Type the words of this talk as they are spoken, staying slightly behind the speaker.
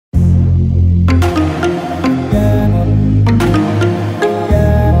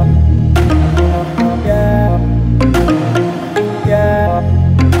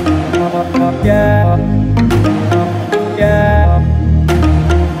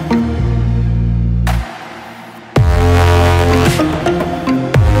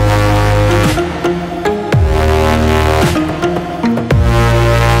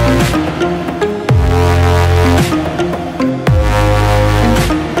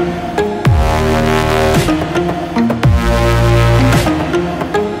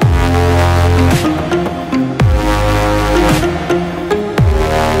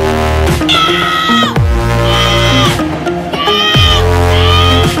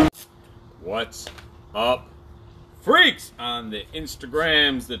What's up, freaks? On the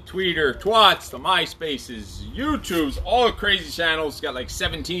Instagrams, the Twitter, twats, the MySpaces, YouTubes, all the crazy channels. Got like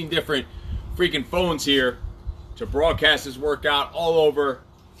 17 different freaking phones here to broadcast this workout all over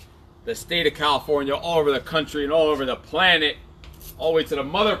the state of California, all over the country, and all over the planet, all the way to the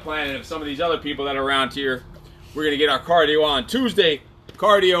mother planet of some of these other people that are around here. We're going to get our cardio on Tuesday,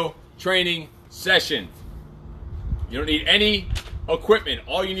 cardio training session. You don't need any equipment.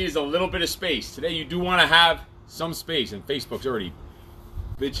 All you need is a little bit of space. Today you do want to have some space, and Facebook's already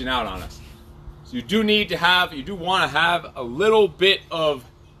bitching out on us. So you do want to have a little bit of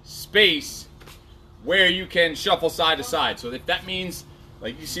space where you can shuffle side to side. So if that means,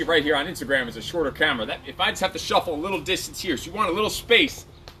 like you see right here on Instagram, it's a shorter camera. That if I just have to shuffle a little distance here, so you want a little space,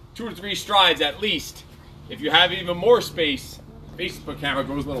 2 to 3 strides at least. If you have even more space, Facebook camera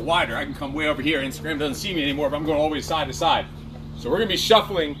goes a little wider. I can come way over here. Instagram doesn't see me anymore if I'm going all the way side to side. So we're going to be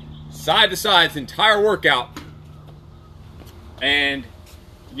shuffling side to side this entire workout. And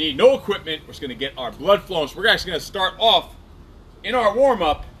you need no equipment. We're just going to get our blood flowing. So we're actually going to start off in our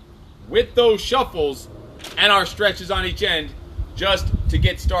warm-up with those shuffles and our stretches on each end just to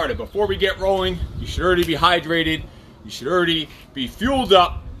get started. Before we get rolling, you should already be hydrated. You should already be fueled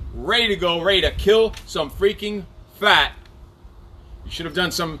up, ready to go, ready to kill some freaking fat. You should have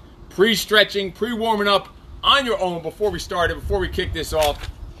done some pre-stretching, pre-warming up on your own before we started, before we kick this off.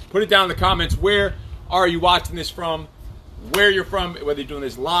 Put it down in the comments. Where are you watching this from? Where you're from, whether you're doing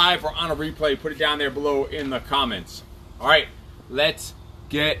this live or on a replay, put it down there below in the comments. All right, let's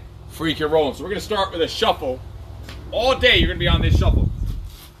get freaking rolling. So we're going to start with a shuffle. All day you're going to be on this shuffle.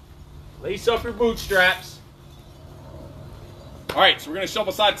 Lace up your bootstraps. All right, so we're going to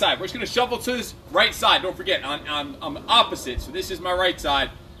shuffle side to side. We're just going to shuffle to this right side. Don't forget, I'm opposite. So this is my right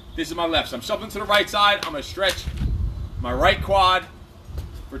side. This is my left. So I'm shuffling to the right side. I'm going to stretch my right quad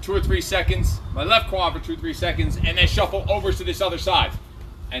for 2 or 3 seconds, my left quad for 2 or 3 seconds, and then shuffle over to this other side.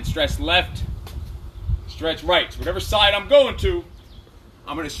 And stretch left, stretch right. So whatever side I'm going to,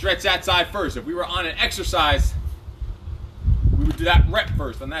 I'm going to stretch that side first. If we were on an exercise, we would do that rep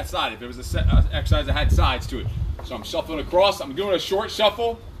first on that side if it was an exercise that had sides to it. So I'm shuffling across. I'm doing a short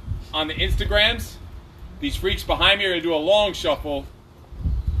shuffle on the Instagrams. These freaks behind me are going to do a long shuffle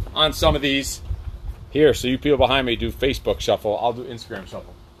on some of these. Here, so you people behind me do Facebook shuffle. I'll do Instagram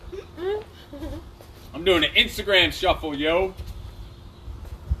shuffle. I'm doing an Instagram shuffle, yo.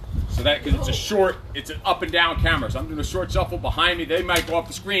 So that, because it's a short, it's an up and down camera. So I'm doing a short shuffle behind me. They might go off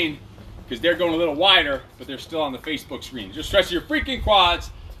the screen because they're going a little wider, but they're still on the Facebook screen. Just stretching your freaking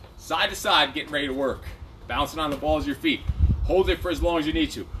quads side to side, getting ready to work. Bouncing on the balls of your feet. Hold it for as long as you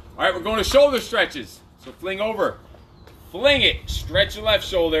need to. All right, we're going to shoulder stretches. So fling over. Fling it. Stretch your left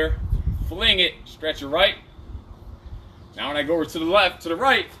shoulder. Fling it. Stretch your right. Now when I go over to the left, to the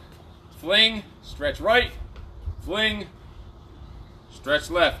right, fling, stretch right, fling, stretch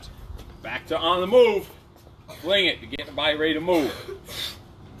left. Back to on the move. Fling it to get the body ready to move.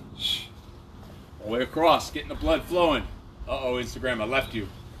 All the way across, getting the blood flowing. Uh-oh, Instagram, I left you.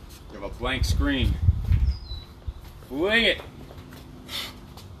 You have a blank screen. Fling it.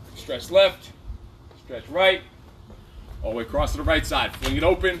 Stretch left, stretch right, all the way across to the right side. Fling it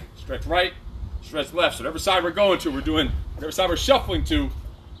open, stretch right, stretch left. So whatever side we're going to, we're doing, whatever side we're shuffling to,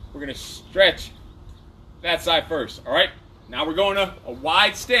 we're going to stretch that side first. All right? Now we're going to a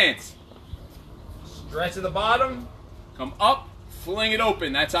wide stance. Stretch at the bottom, come up, fling it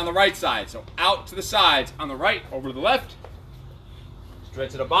open. That's on the right side. So out to the sides on the right, over to the left.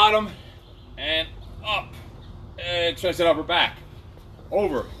 Stretch at the bottom, and up. And stretch it upper back.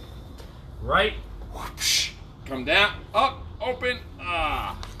 Over. Right. Whoosh. Come down. Up. Open.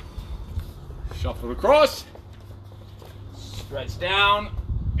 Ah. Shuffle across. Stretch down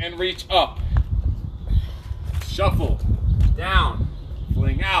and reach up. Shuffle. Down.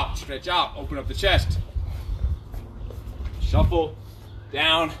 Fling out. Stretch out. Open up the chest. Shuffle.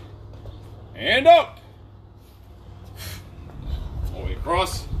 Down. And up. All the way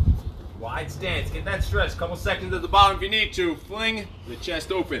across. Wide stance, get that stretch. Couple seconds at the bottom if you need to. Fling the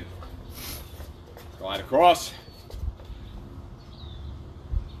chest open. Glide across.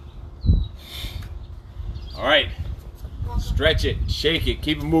 All right. Stretch it, shake it,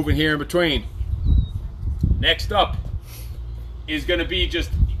 keep it moving here in between. Next up is going to be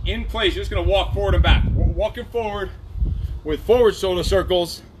just in place. You're just going to walk forward and back. Walking forward with forward shoulder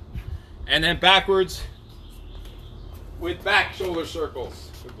circles, and then backwards with back shoulder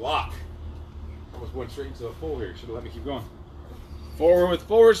circles. Good block. Almost went straight into the full here. Should have let me keep going. Forward with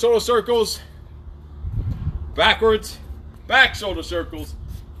forward shoulder circles. Backwards, back shoulder circles.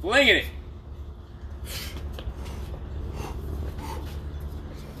 Flinging it.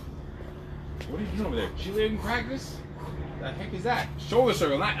 What are you doing over there? Cheerleading practice? The heck is that? Shoulder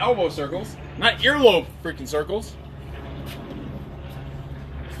circle, not elbow circles. Not earlobe freaking circles.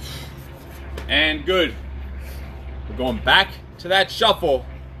 And good. We're going back to that shuffle,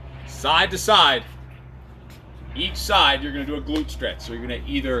 side to side. Each side, you're going to do a glute stretch. So you're going to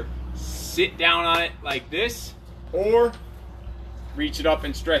either sit down on it like this, or reach it up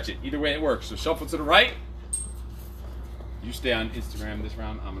and stretch it. Either way it works. So shuffle to the right. You stay on Instagram this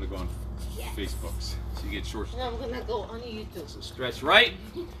round. I'm going to go on Facebook. So you get short. No, I'm going to go on YouTube. So stretch right.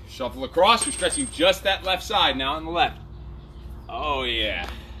 Shuffle across. You're stretching just that left side now on the left. Oh yeah.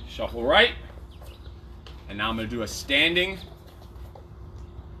 Shuffle right. And now I'm going to do a standing.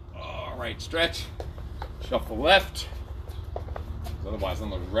 All right, stretch. Shuffle left. Otherwise, on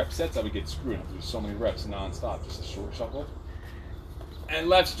the rep sets, I would get screwed. There's so many reps non-stop. Just a short shuffle. And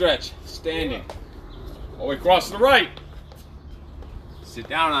left stretch. Standing. All the way across to the right. Sit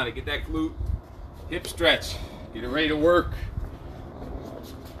down on it. Get that glute. Hip stretch. Get it ready to work.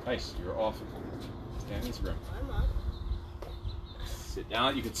 Nice. You're awesome. Stay on Instagram. Sit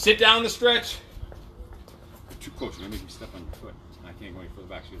down. You can sit down the stretch. You're too close. You're going to make me step on your foot. I can't go any further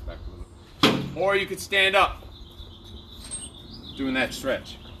back. She goes back a little bit. Or you could stand up. Doing that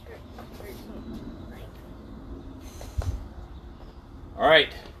stretch. All right.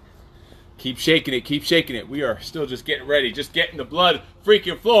 Keep shaking it. Keep shaking it. We are still just getting ready. Just getting the blood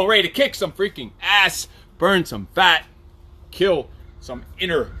freaking flowing. Ready to kick some freaking ass. Burn some fat. Kill some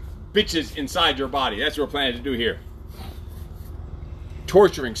inner bitches inside your body. That's what we're planning to do here.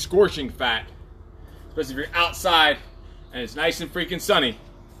 Torturing, scorching fat. Especially if you're outside and it's nice and freaking sunny.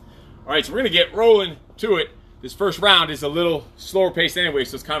 All right, so we're going to get rolling to it. This first round is a little slower paced anyway,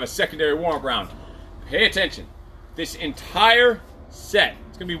 so it's kind of a secondary warm-up round. Pay attention. This entire set,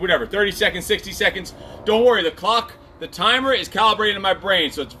 it's going to be whatever, 30 seconds, 60 seconds. Don't worry, the clock, the timer is calibrated in my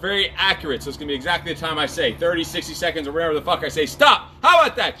brain, so it's very accurate. So it's going to be exactly the time I say, 30, 60 seconds, or whatever the fuck I say. Stop! How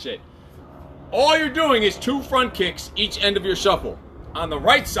about that shit? All you're doing is 2 front kicks each end of your shuffle. On the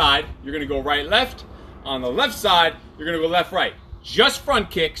right side, you're going to go right-left. On the left side, you're going to go left-right. Just front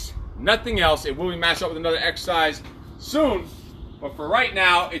kicks. Nothing else. It will be matched up with another exercise soon, but for right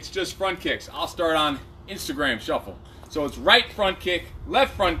now, it's just front kicks. I'll start on Instagram shuffle. So it's right front kick,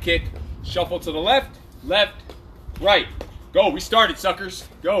 shuffle to the left, left, right. Go. We started, suckers.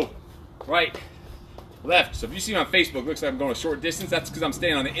 Go. Right, left. So if you see me on Facebook, it looks like I'm going a short distance. That's because I'm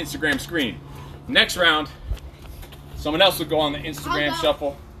staying on the Instagram screen. Next round, someone else will go on the Instagram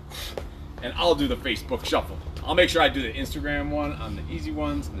shuffle, and I'll do the Facebook shuffle. I'll make sure I do the Instagram one on the easy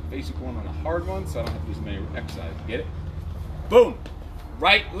ones and the Facebook one on the hard ones, so I don't have to do as many exercises. Get it? Boom.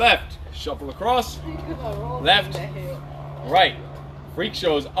 Right, left. Shuffle across. Left, right. Freak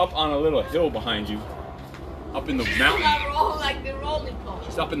shows up on a little hill behind you. Up in the mountains.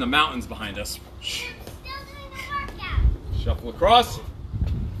 She's up in the mountains behind us. Shuffle across.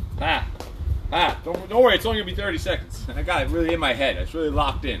 Ah. Don't worry, it's only going to be 30 seconds. I got it really in my head. It's really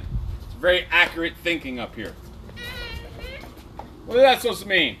locked in. It's very accurate thinking up here. What is that supposed to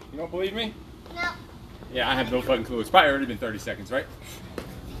mean? You don't believe me? No. Yeah, I have no fucking clue. It's probably already been 30 seconds, right?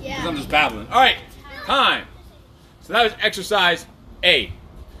 Yeah. Because I'm just babbling. All right, time. So that was exercise A.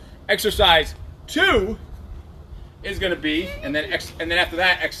 Exercise 2 is going to be, and then after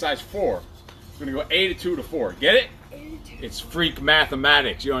that, exercise 4. We're going to go A to 2 to 4. Get it? It's freak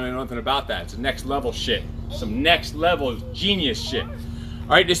mathematics. You don't know nothing about that. It's next level shit. Some next level genius shit. All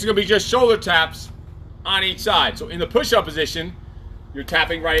right, this is going to be just shoulder taps on each side. So in the push-up position, you're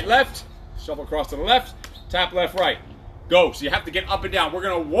tapping right, left, shuffle across to the left, tap left, right. Go. So you have to get up and down. We're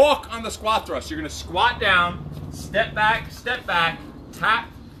going to walk on the squat thrust. You're going to squat down, step back, tap,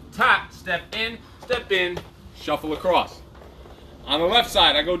 tap, step in, shuffle across. On the left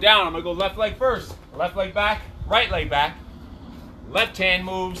side, I go down. I'm going to go left leg first. Left leg back, right leg back. Left hand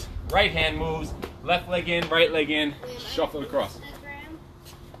moves, right hand moves, left leg in, right leg in, shuffle across.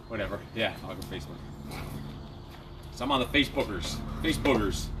 Whatever. Yeah, I'll go Facebook. So I'm on the Facebookers.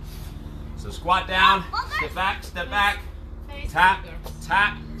 So squat down, step back, tap,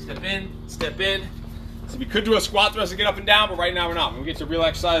 step in. So we could do a squat thrust to get up and down, but right now we're not. When we get to real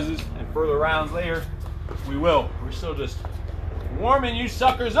exercises and further rounds later, we will. We're still just warming you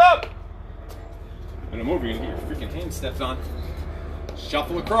suckers up. In a movie, you're gonna get your freaking hand stepped on.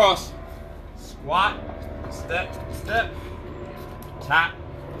 Shuffle across, squat, step, tap,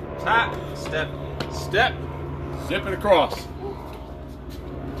 step, zip it across.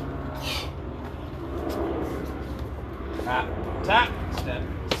 Tap,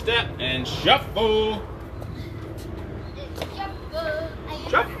 step, and shuffle.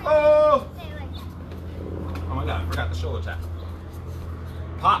 Shuffle. Oh my God, I forgot the shoulder tap.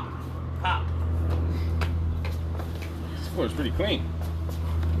 Pop, floor is pretty clean.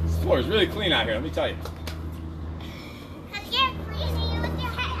 This floor is really clean out here, let me tell you.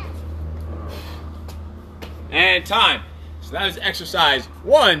 And time. So that is exercise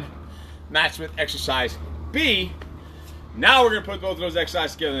 1 matched with exercise B. Now we're going to put both of those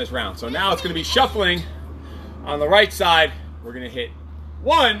exercises together in this round. So now it's going to be shuffling on the right side. We're going to hit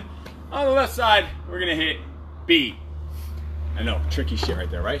 1. On the left side, we're going to hit B. I know, tricky shit right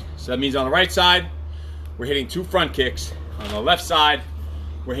there, right? So that means on the right side, we're hitting 2 front kicks. On the left side,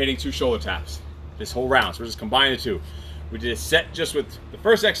 we're hitting 2 shoulder taps. This whole round. So we're just combining the 2. We did a set just with the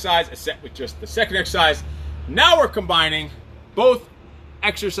first exercise, a set with just the second exercise. Now we're combining both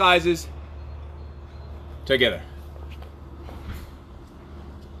exercises together.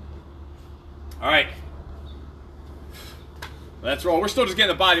 All right. Let's roll. We're still just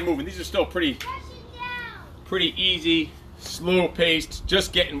getting the body moving. These are still pretty easy, slow paced,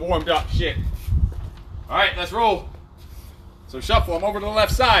 just getting warmed up shit. All right, let's roll. So shuffle. I'm over to the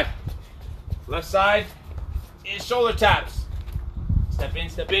left side. Left side is shoulder taps. Step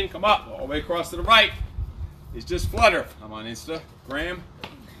in, come up. All the way across to the right is just flutter. I'm on Instagram.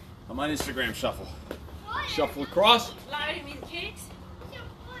 I'm on Instagram shuffle. Shuffle across. Kicks?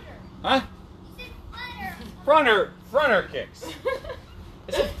 Huh? Fronter kicks.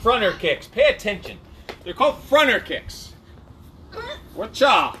 It's a fronter kicks. Pay attention. They're called fronter kicks.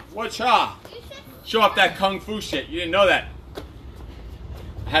 Wacha. Show off that kung fu shit. You didn't know that.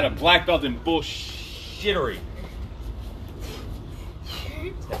 I had a black belt in bullshittery.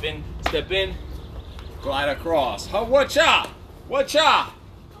 Step in. Glide across. Wacha.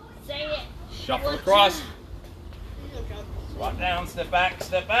 Say it. Shuffle across. Squat down, step back,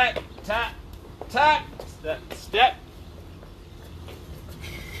 tap, step.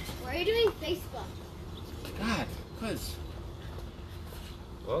 Why are you doing Facebook? God, because.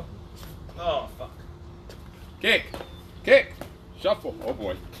 Well, oh, fuck. Kick, shuffle. Oh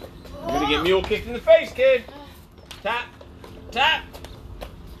boy. You're gonna get mule kicked in the face, kid. Tap.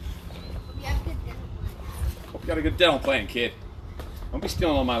 Hope you got a good dental plan, kid. Don't be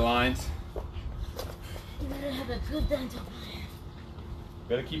stealing all my lines. You better have a good dental plan.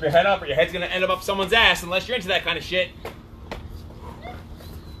 Better keep your head up or your head's gonna end up someone's ass unless you're into that kind of shit.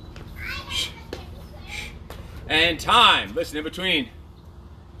 And time. Listen, in between.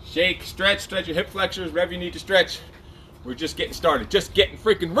 Shake, stretch your hip flexors, whatever you need to stretch. We're just getting started. Just getting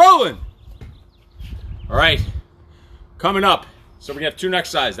freaking rolling. All right. Coming up. So we're gonna have 2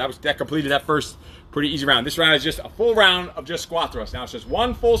 exercises. That completed that first pretty easy round. This round is just a full round of just squat thrust. Now it's just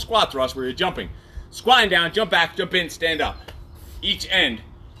 1 full squat thrust where you're jumping. Squatting down, jump back, jump in, stand up. Each end,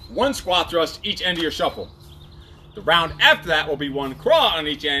 1 squat thrust, each end of your shuffle. The round after that will be 1 crawl on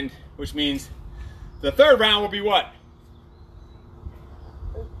each end, which means the third round will be what?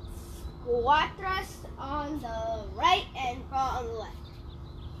 Squat thrust on the right and crawl on the left.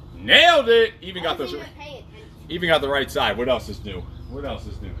 Nailed it! Even got the right side. What else is new?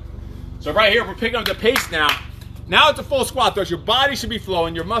 So right here, we're picking up the pace now. Now it's a full squat thrust. Your body should be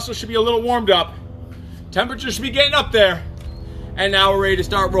flowing. Your muscles should be a little warmed up. Temperature should be getting up there. And now we're ready to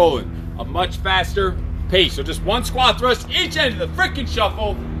start rolling. A much faster pace. So just 1 squat thrust each end of the freaking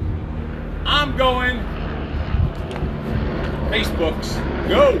shuffle. I'm going. Facebooks.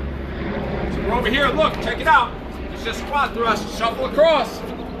 Go. So we're over here. Look, check it out. It's just squat thrust. Shuffle across.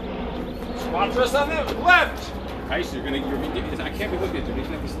 Squat thrust on the left. Nice. You're ridiculous. I can't be looking at you. You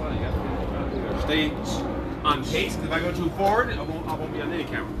have to slide. You have to stay on pace. If I go too forward, I won't be on any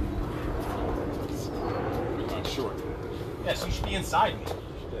camera. Short. Yes, you should be inside me. You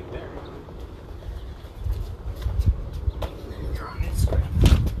should be like there. You're on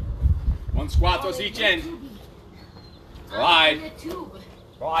Instagram. 1 squat thrust each end. Glide. I'm in the tube.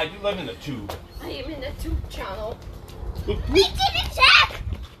 Glide. You live in the tube. I am in the tube channel. Look. We didn't check!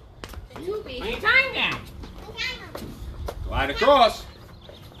 The tubey. Put your time down. Glide across.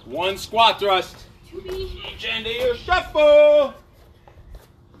 1 squat thrust. Tubey. Each end of your shuffle.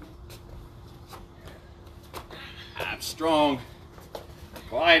 Ab strong.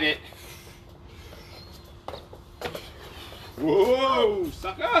 Glide it. Whoa,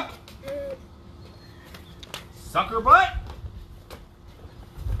 sucker. Sucker butt.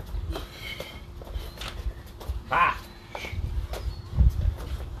 Ha.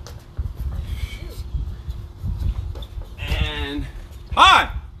 And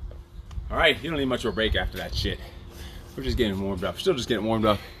hi. All right, you don't need much of a break after that shit. We're just getting warmed up. Still just getting warmed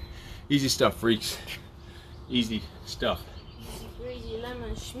up. Easy stuff, freaks. Easy stuff. Easy breezy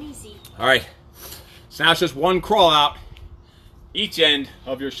lemon schmeezy. All right, so now it's just 1 crawl out each end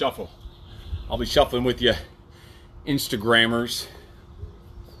of your shuffle. I'll be shuffling with you Instagrammers.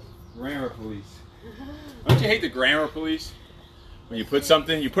 Grammar police. Don't you hate the grammar police? When you put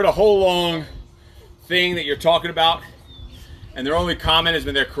something, you put a whole long thing that you're talking about, and their only comment is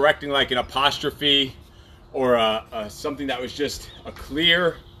when they're correcting like an apostrophe or something that was just a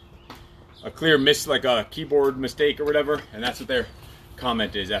clear miss, like a keyboard mistake or whatever, and that's what their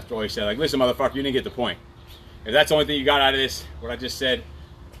comment is after all you said. Like, listen, motherfucker, you didn't get the point. If that's the only thing you got out of this, what I just said,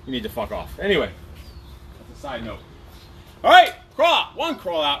 you need to fuck off. Anyway, that's a side note. All right, crawl out. One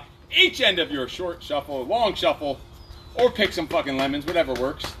crawl out. Each end of your short shuffle, long shuffle, or pick some fucking lemons, whatever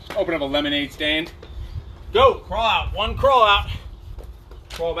works. Just open up a lemonade stand. Go, crawl out. One crawl out.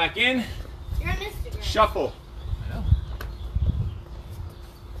 Crawl back in. You're on Instagram. Shuffle. I know.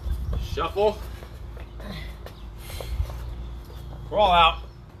 Shuffle. Crawl out.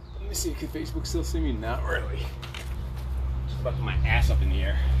 Let me see, can Facebook still see me? Not really. Just about to put my ass up in the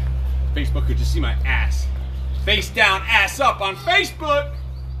air. Facebook could just see my ass. Face down, ass up on Facebook.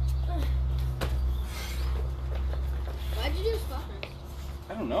 Why'd you do squat?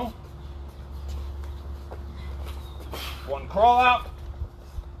 I don't know. One crawl out.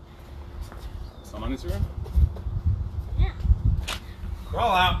 I'm on Instagram? Yeah.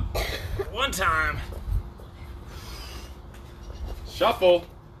 Crawl out. One time. Shuffle.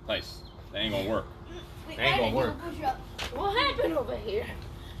 Nice. That ain't gonna work. Wait, Ain't gonna work. What happened over here?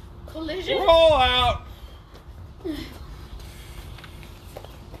 Collision? Roll out. You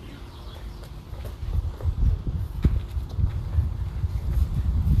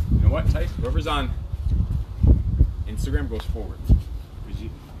know what, Tice? Whoever's on Instagram goes forward.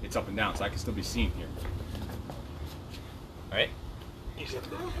 It's up and down, so I can still be seen here. All right?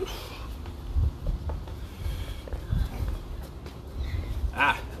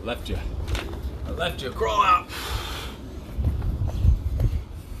 Ah, I left you. I left you. Crawl out.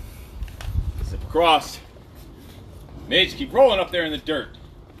 Zip across. Mage, keep rolling up there in the dirt.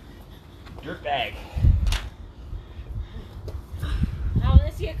 Dirt bag. Now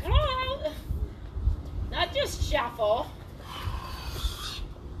let's get crawl. Not just shuffle.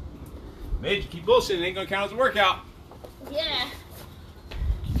 Mage, keep bullshitting. It ain't gonna count as a workout. Yeah.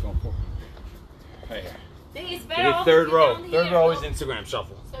 Keep going forward. Right here. See, it's better off Third to sit row. down Third here, row is look. Instagram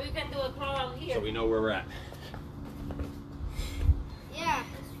shuffle. So you can do a crawl out here. So we know where we're at. Yeah,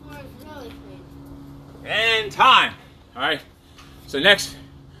 this floor is really clean. And time. All right. So next,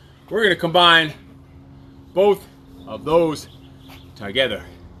 we're gonna combine both of those together.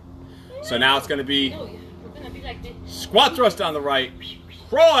 So now it's gonna be No, we're gonna be like this. squat thrust on the right,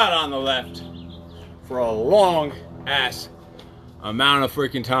 crawl out on the left for a long ass amount of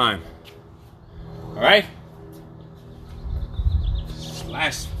freaking time. All right.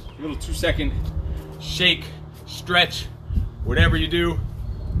 Last little 2-second shake, stretch, whatever you do,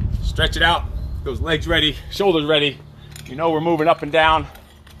 stretch it out. Those legs ready, shoulders ready. You know we're moving up and down,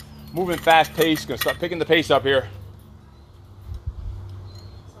 moving fast pace. Gonna start picking the pace up here.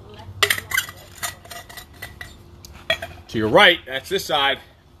 To your right, that's this side.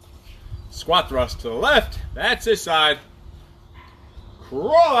 Squat thrust to the left, that's this side.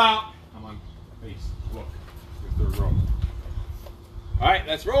 Crawl out. I'm on pace. Look, your third row. All right,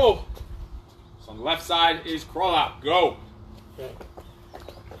 let's roll. So on the left side is crawl out. Go.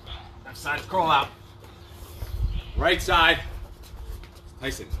 Left side is crawl out. Right side,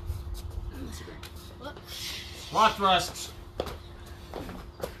 Tyson. Squat thrust.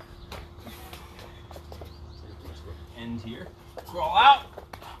 End here. Crawl out.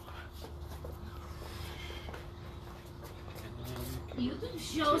 You can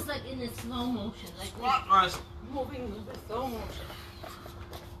show us like in the slow motion, like Squat thrust. moving in the slow motion.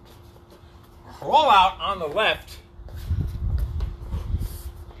 Crawl out on the left.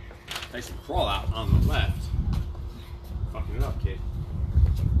 Tyson, crawl out on the left. Fucking it up, kid.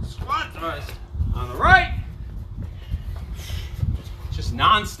 Squat thrust on the right. Just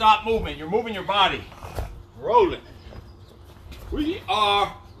non-stop movement. You're moving your body. Rolling. We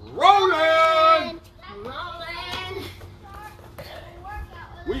are rolling. Rolling.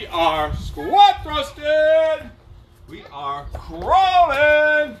 We We are squat thrusting. We are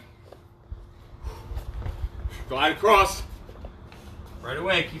crawling. Glide across. Right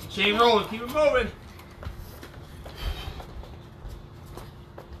away. Keep the chain rolling. Keep it moving.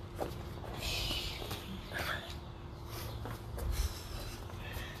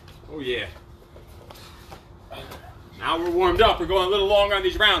 Oh yeah. Now we're warmed up. We're going a little longer on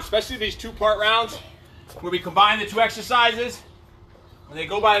these rounds, especially these two-part rounds where we combine the two exercises. When they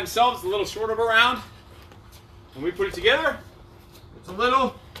go by themselves, it's a little shorter of a round. When we put it together, it's a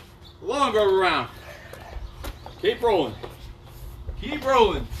little longer of a round. Keep rolling. Keep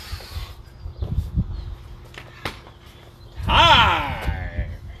rolling. Time.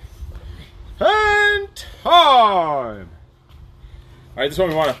 Hey! right, this one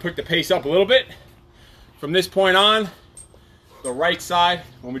we want to put the pace up a little bit. From this point on, the right side,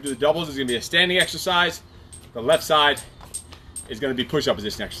 when we do the doubles, is going to be a standing exercise. The left side is going to be push-up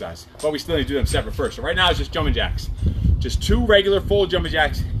position exercise. But we still need to do them separate first. So right now it's just jumping jacks. Just 2 regular full jumping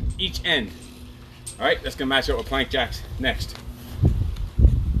jacks each end. All right, that's going to match up with plank jacks next.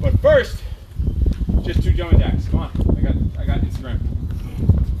 But first, just 2 jumping jacks. Come on, I got Instagram.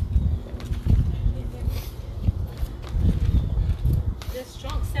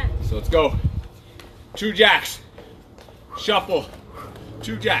 Strong set. So let's go. 2 jacks. Shuffle.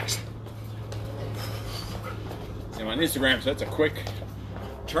 2 jacks. I'm on Instagram, so that's a quick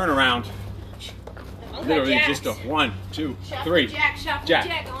turnaround. Literally just a 1, 2, 3. Shuffle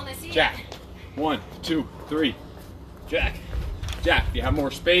jack. I want to see jack. it. 1, 2, 3. Jack. Jack. If you have more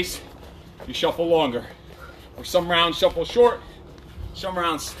space, you shuffle longer. Or some rounds shuffle short. Some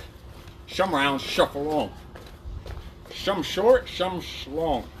rounds shuffle long. Some short, some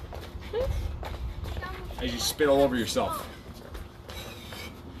long. As you spit all over yourself.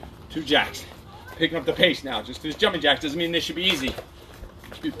 2 jacks. Picking up the pace now. Just because jumping jacks doesn't mean this should be easy. You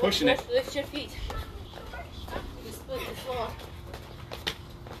should be pushing it. Lift your feet. Just split the floor.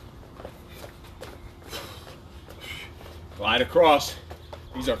 Glide across.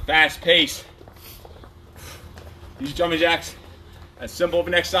 These are fast pace. These jumping jacks, as simple of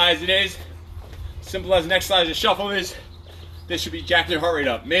an exercise as it is, simple as an exercise a shuffle is, this should be jacking your heart rate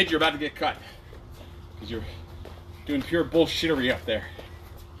up. Mid, you're about to get cut. Because you're doing pure bullshittery up there.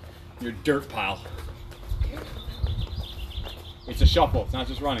 Your dirt pile. It's a shuffle, it's not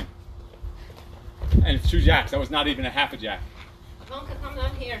just running. And it's 2 jacks, that was not even a half a jack. Tonka, come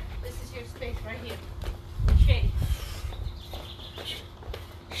down here. This is your space right here. Shade.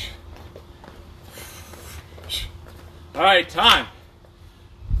 All right, time.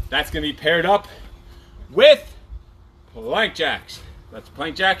 That's gonna be paired up with plank jacks. That's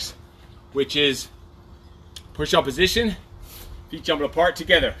plank jacks, which is push-up position, feet jumping apart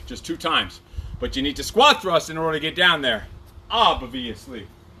together, just 2 times. But you need to squat thrust in order to get down there. Obviously.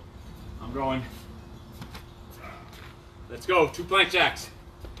 I'm going. Let's go, 2 plank jacks.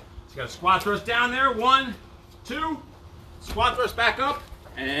 So you got a squat thrust down there, 1, 2, squat thrust back up,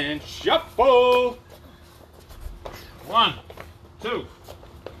 and shuffle. 1, 2.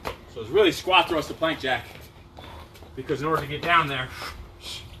 So it's really squat thrust to plank jack. Because in order to get down there,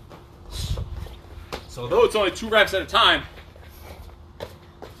 so though it's only 2 reps at a time,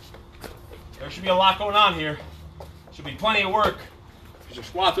 there should be a lot going on here. Should be plenty of work. Because you're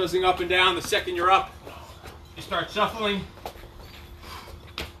squat thrusting up and down. The second you're up, you start shuffling.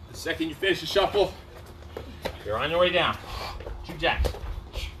 The second you finish the shuffle, you're on your way down. 2 jacks.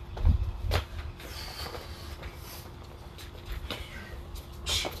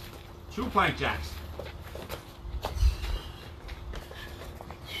 2 plank jacks.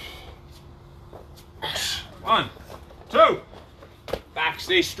 1, 2. Back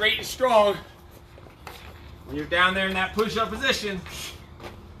stay straight and strong. When you're down there in that push-up position,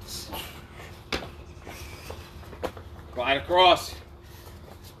 glide across.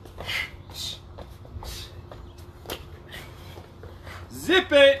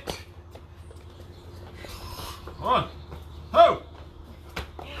 Zip it. 1, 2.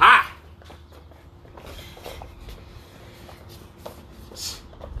 Ha.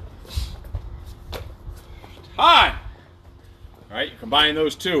 Time. All right, you combine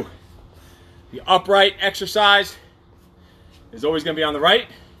those 2. The upright exercise is always going to be on the right.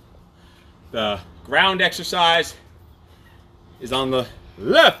 The ground exercise is on the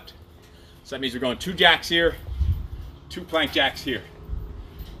left. So that means we're going 2 jacks here, 2 plank jacks here.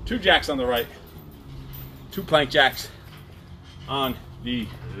 2 jacks on the right, 2 plank jacks on the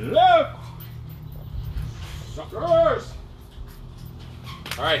left. Suckers!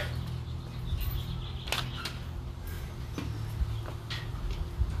 All right.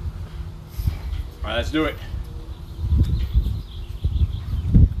 All right, let's do it.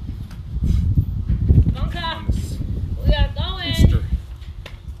 Tonka, we are going.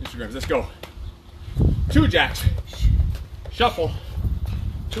 Instagrams, let's go. 2 jacks. Shuffle.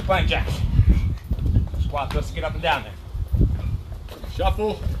 2 plank jacks. Squat, let's get up and down there.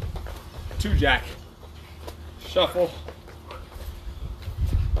 Shuffle. 2 jack. Shuffle.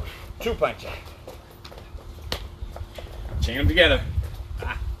 2 plank jack. Chain them together.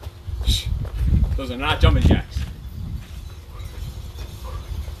 Ah. Those are not jumping jacks.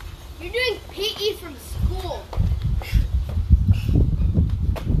 You're doing PE from school.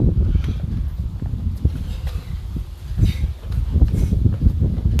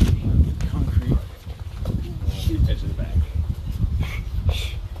 Concrete. Edge of the bag.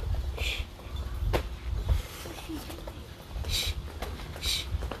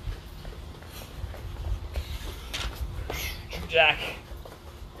 jack.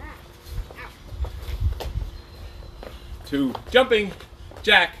 2 jumping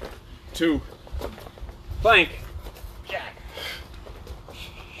jack. 2 plank jack.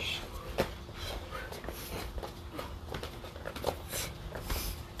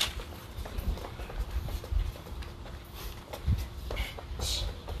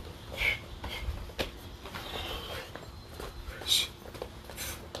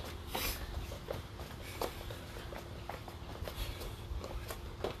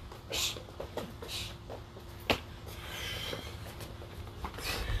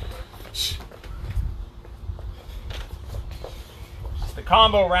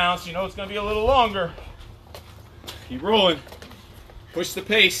 Combo round, so you know it's going to be a little longer. Keep rolling. Push the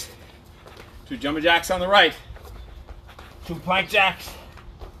pace. 2 jumping jacks on the right. 2 plank jacks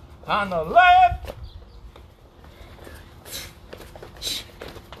on the left.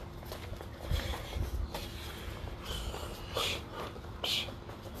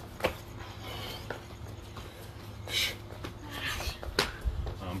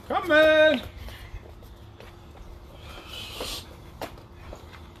 I'm coming.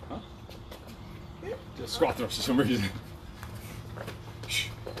 Squat thrust for some reason.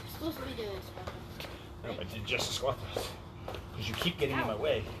 Supposed to be doing squat thrust. No, I did just a squat thrust. Because you keep getting in my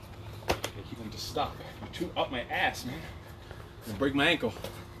way. I keep them to stop. You're too up my ass, man. I'm gonna break my ankle.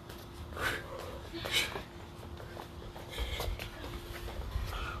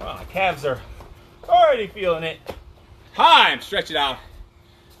 Well, my calves are already feeling it. Hi, I'm stretching out.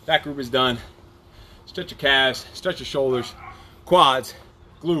 That group is done. Stretch your calves, stretch your shoulders, quads,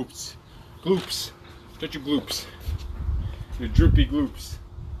 glutes, glutes. Stretch your glutes, your droopy glutes,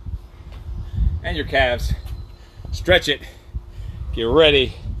 and your calves. Stretch it. Get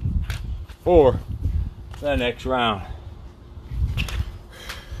ready for the next round.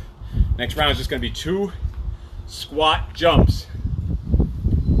 Next round is just going to be 2 squat jumps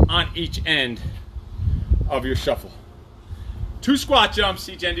on each end of your shuffle. 2 squat jumps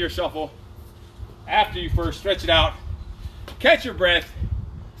each end of your shuffle. After you first stretch it out, catch your breath,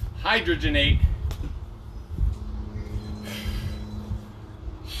 hydrogenate.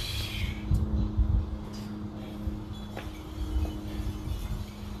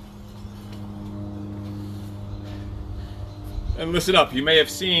 And listen up, you may have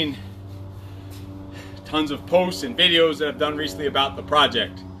seen tons of posts and videos that I've done recently about the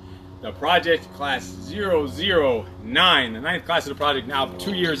project. The project class 009, the 9th class of the project, now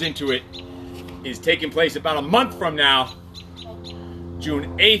 2 years into it, is taking place about a month from now,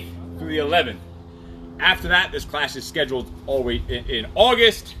 June 8th through the 11th. After that, this class is scheduled all the way in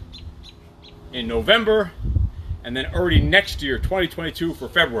August, in November, and then already next year, 2022, for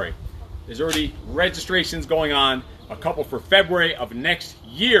February. There's already registrations going on. A couple for February of next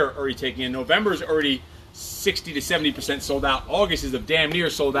year already taking in. November is already 60 to 70% sold out. August is damn near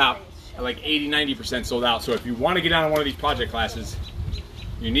sold out, at like 80, 90% sold out. So if you want to get on one of these project classes,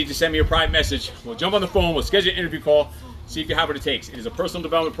 you need to send me a private message. We'll jump on the phone, we'll schedule an interview call, see if you have what it takes. It is a personal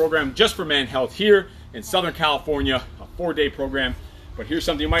development program just for men held here in Southern California, a 4-day program. But here's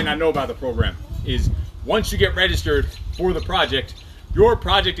something you might not know about the program, is once you get registered for the project, your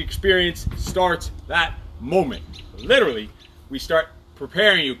project experience starts that moment. Literally, we start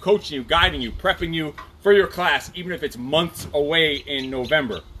preparing you, coaching you, guiding you, prepping you for your class, even if it's months away in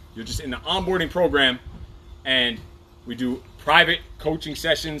November. You're just in the onboarding program, and we do private coaching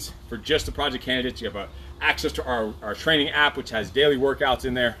sessions for just the project candidates. You have access to our training app, which has daily workouts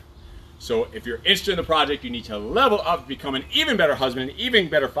in there. So if you're interested in the project, you need to level up, become an even better husband, an even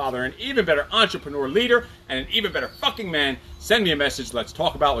better father, an even better entrepreneur leader, and an even better fucking man. Send me a message. Let's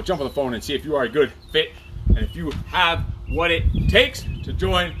talk about it. We'll jump on the phone and see if you are a good fit and if you have what it takes to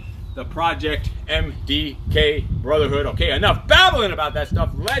join the Project MDK Brotherhood. Okay, enough babbling about that stuff.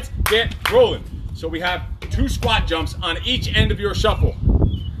 Let's get rolling. So we have 2 squat jumps on each end of your shuffle.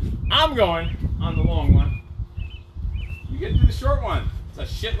 I'm going on the long one. You get to do the short one. It's a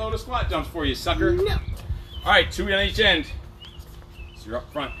shitload of squat jumps for you, sucker. No. All right, 2 on each end. So you're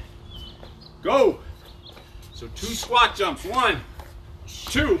up front. Go. So 2 squat jumps. 1,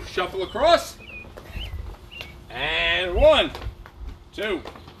 2. Shuffle across. And 1, 2.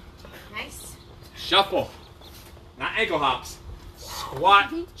 Nice. Shuffle. Not ankle hops.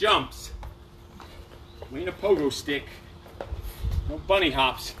 Squat jumps. Lean a pogo stick. No bunny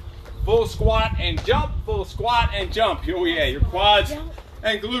hops. Full squat and jump. Full squat and jump. Oh yeah, your quads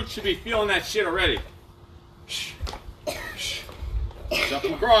and glutes should be feeling that shit already.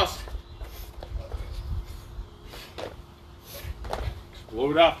 Shuffle across.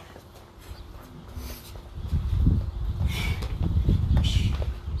 Explode up.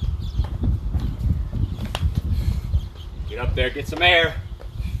 Get up there, get some air.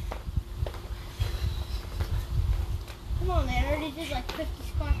 Come on, man. I already did like 50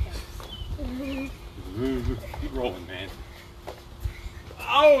 squat jumps. Keep rolling, man.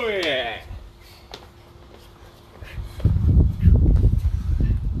 Oh, yeah.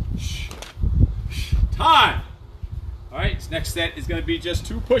 Time. All right, this next set is going to be just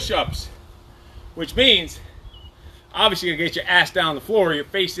 2 push-ups, which means obviously you're going to get your ass down on the floor, your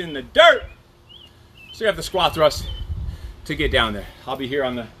face in the dirt. So you have the squat thrust to get down there. I'll be here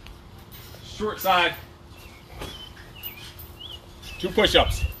on the short side. 2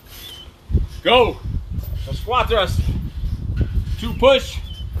 push-ups. Go. So squat thrust. 2 push.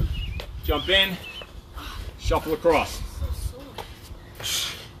 Jump in. Shuffle across.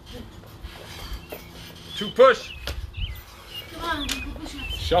 2 push.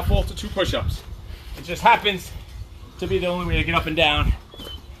 Shuffle to 2 push-ups. It just happens to be the only way to get up and down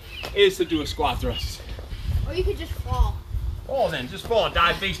is to do a squat thrust. Or you could just fall. Fall then, just fall.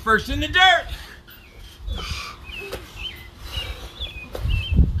 Dive face first in the dirt.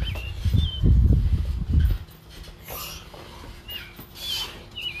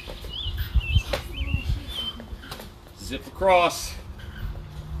 Zip across.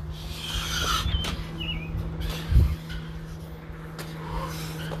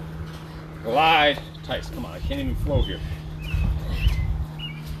 Glide. Tight. Come on, I can't even flow here.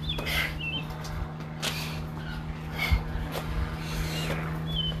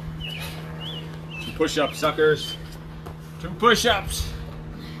 Two push-ups, suckers. 2 push-ups.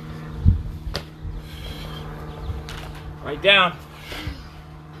 Right down.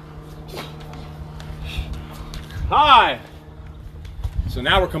 High. So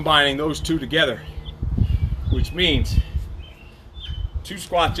now we're combining those 2 together, which means 2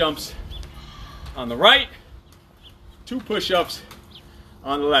 squat jumps on the right, 2 push-ups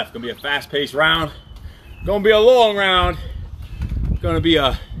on the left. Gonna be a fast-paced round. Gonna be a long round. Gonna be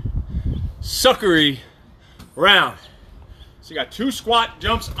a suckery round. So you got 2 squat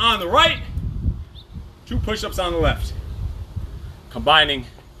jumps on the right, 2 push-ups on the left. Combining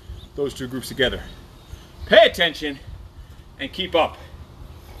those 2 groups together. Pay attention and keep up.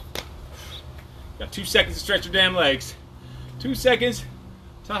 Got 2 seconds to stretch your damn legs. 2 seconds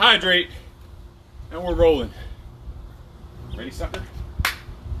to hydrate. And we're rolling. Ready, sucker?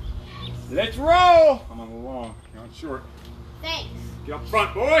 Let's roll! I'm on the long, you're on short. Thanks. Get up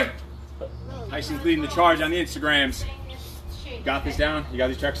front, boy! Tyson's leading the charge on the Instagrams. Got this down? You got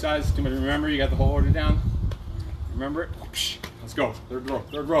these exercises? Too much to remember? You got the whole order down? Remember it? Let's go. Third row,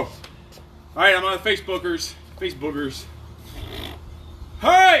 third row. All right, I'm on the Facebookers. Facebookers. All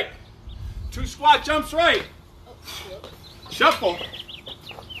right! 2 squat jumps right. Shuffle.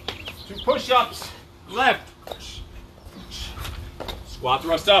 2 push-ups left. Squat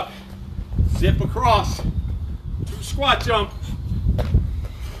thrust up. Zip across. 2 squat jump.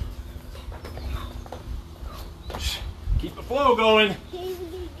 Keep the flow going.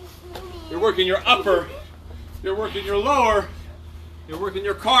 You're working your upper. You're working your lower. You're working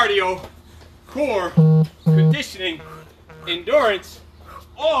your cardio, core, conditioning, endurance,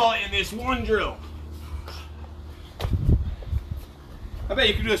 all in this one drill. I bet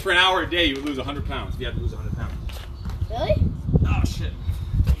you could do this for an hour a day, you would lose 100 pounds. You have to lose 100 pounds. Really? Oh, shit.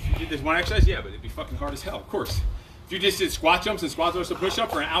 If you did this one exercise, yeah, but it'd be fucking hard as hell, of course. If you just did squat jumps and squat thrusts and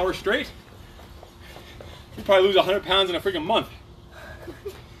push-up for an hour straight, you'd probably lose 100 pounds in a freaking month.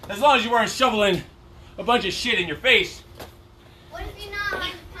 As long as you weren't shoveling a bunch of shit in your face. What if you're not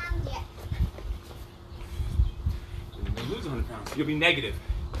 100 pounds yet? You'll lose 100 pounds. You'll be negative.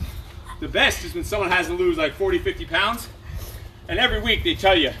 The best is when someone has to lose like 40, 50 pounds, and every week they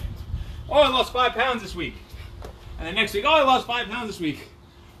tell you, oh, I lost 5 pounds this week. And the next week, oh, I lost 5 pounds this week.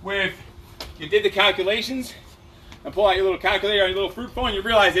 Where if you did the calculations and pull out your little calculator on your little fruit phone, you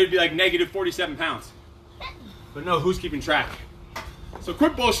realize it would be like negative 47 pounds. But no, who's keeping track? So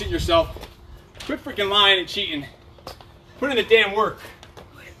quit bullshitting yourself. Quit freaking lying and cheating. Put in the damn work.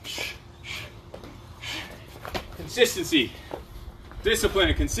 Consistency. Discipline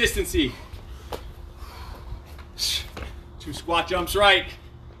and consistency. 2 squat jumps right.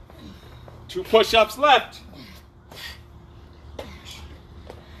 2 push-ups left.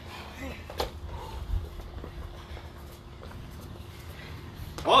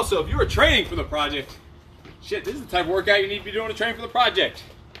 Also, if you were training for the project, shit, this is the type of workout you need to be doing to train for the project.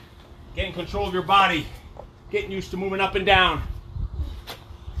 Getting control of your body. Getting used to moving up and down.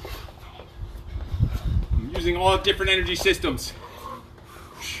 Using all different energy systems.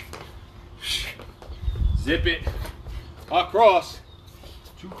 Zip it. Across.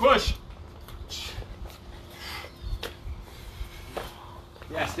 2 push.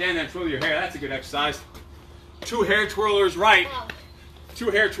 Yeah, stand there and twirl your hair. That's a good exercise. 2 hair twirlers right,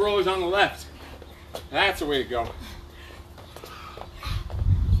 2 hair twirlers on the left. That's the way to go.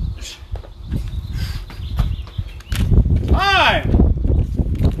 Time!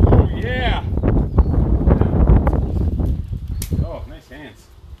 Oh yeah! Oh, nice hands.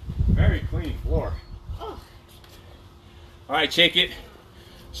 Very clean floor. All right, shake it,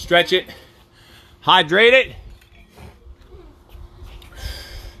 stretch it, hydrate it.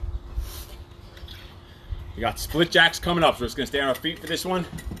 We got split jacks coming up, so we're just gonna stay on our feet for this one.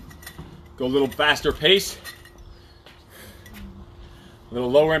 Go a little faster pace. A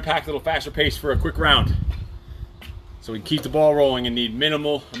little lower impact, a little faster pace for a quick round. So we can keep the ball rolling and need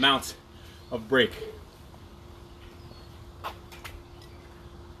minimal amounts of break.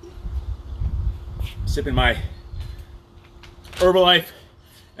 Sipping my Herbalife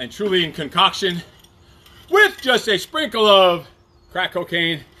and Trulian concoction with just a sprinkle of crack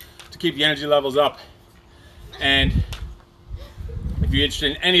cocaine to keep the energy levels up. And if you're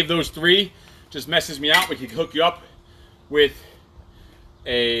interested in any of those 3, just message me out. We can hook you up with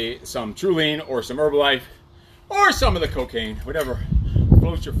some Trulian or some Herbalife or some of the cocaine, whatever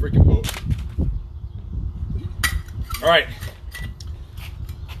floats your freaking boat. All right.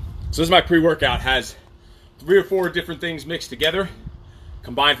 So this is my pre-workout. Has 3 or 4 different things mixed together,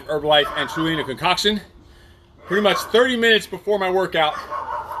 combined from Herbalife and Trulian concoction. Pretty much 30 minutes before my workout,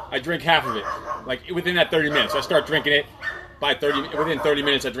 I drink half of it. Like within that 30 minutes, I start drinking it. Within 30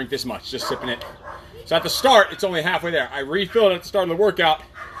 minutes, I drink this much, just sipping it. So at the start, it's only halfway there. I refill it at the start of the workout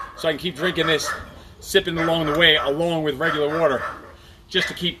so I can keep drinking this, sipping along the way, along with regular water, just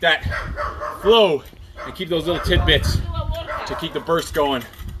to keep that flow and keep those little tidbits to keep the burst going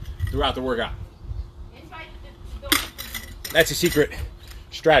throughout the workout. That's a secret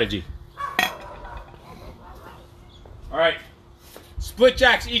strategy. All right, split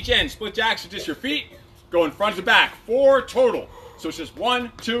jacks each end. Split jacks are just your feet going front to back. 4 total. So it's just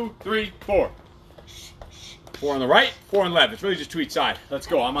 1, 2, 3, 4. 4 on the right, 4 on the left. It's really just 2 each side. Let's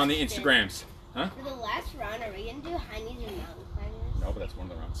go. I'm on the Instagrams. Huh? For the last round, are we going to do high knees and mountain climbers? No, but that's one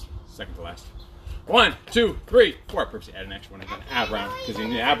of the rounds. Second to last. 1, 2, 3, 4. I purposely add an extra one. I got an ab round because you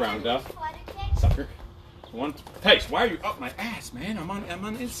need an ab round, sucker. 1. Pace, why are you up my ass, man? I'm on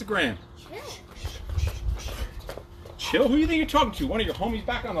Instagram. Chill? Who do you think you're talking to? One of your homies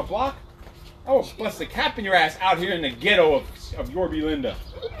back on the block? Oh, bust the cap in your ass out here in the ghetto of Yorba Linda.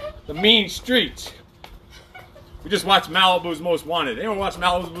 The mean streets. We just watched Malibu's Most Wanted. Anyone watch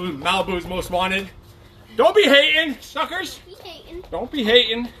Malibu's Most Wanted? Don't be hating, suckers. Don't be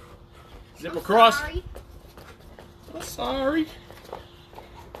hating. Zip across. Sorry. I'm sorry.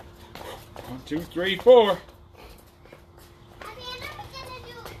 1, 2, 3, 4.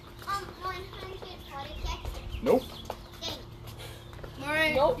 Nope.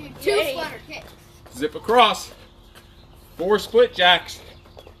 Alright, Nope. 2 Yay. flutter kicks. Zip across. 4 split jacks.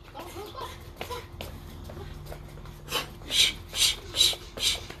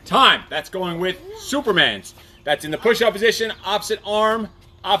 Time. That's going with Superman's. That's in the push-up position. Opposite arm,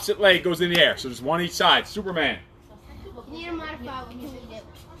 opposite leg goes in the air. So just 1 each side. Superman. You need to modify what you do.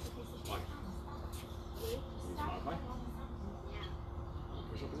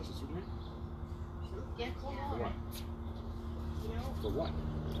 Push-up position, Superman? Yeah. For what? For what?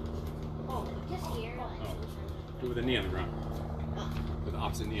 Just here. Do it with a knee on the ground. With the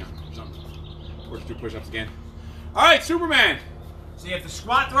opposite knee on or something. Or just do push-ups again. All right, Superman. So you have the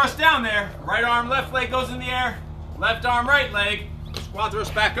squat thrust down there. Right arm, left leg goes in the air. Left arm, right leg. Squat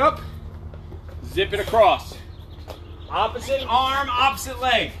thrust back up. Zip it across. Opposite arm, opposite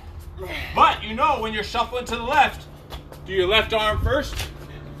leg. But you know when you're shuffling to the left, do your left arm first.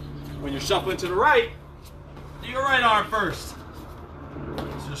 When you're shuffling to the right, do your right arm first.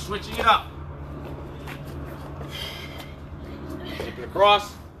 So you're switching it up. Zip it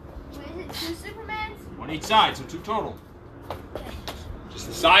across. What is it? 2 Supermans? 1 each side, so 2 total. Just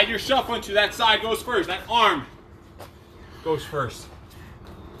the side you're shuffling to, that side goes first. That arm goes first.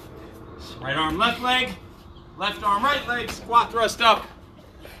 Right arm, left leg. Left arm, right leg. Squat thrust up.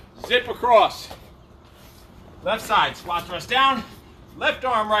 Zip across. Left side, squat thrust down. Left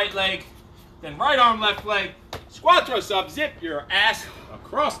arm, right leg. Then right arm, left leg. Squat thrust up. Zip your ass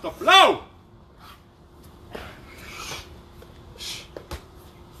across the flow.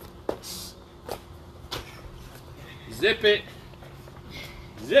 Zip it.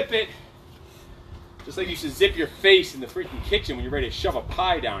 Zip it. Just like you should zip your face in the freaking kitchen when you're ready to shove a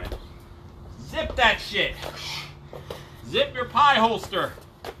pie down it. Zip that shit. Zip your pie holster.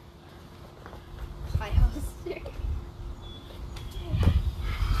 Pie holster.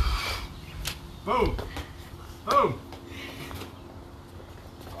 Boom. Boom.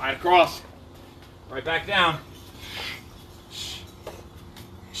 Right across. Right back down.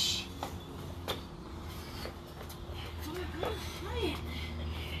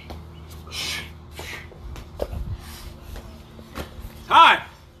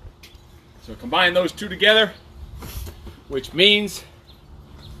 combine those two together, which means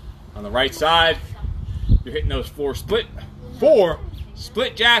on the right side, you're hitting those four split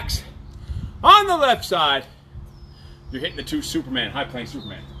jacks. On the left side, you're hitting the two Superman, high plank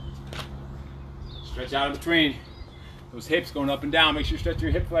Superman. Stretch out in between. Those hips going up and down. Make sure you stretch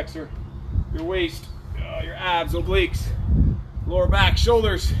your hip flexor, your waist, your abs, obliques, lower back,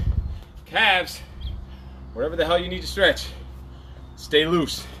 shoulders, calves, whatever the hell you need to stretch. Stay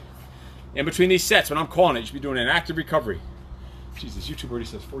loose. In between these sets, when I'm calling it, you should be doing an active recovery. Jesus, YouTube already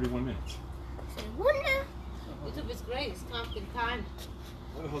says 41 minutes. YouTube is great. It's counting time.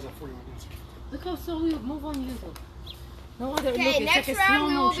 What the hell's that 41 minutes? Look how slow you move on YouTube. No other Okay, look. It's next like a round slow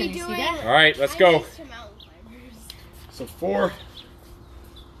we will motion. be You see doing. that? All right, let's go. So 4.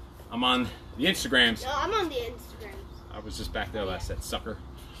 I'm on the Instagrams. No, I'm on the Instagram. I was just back there last set, sucker.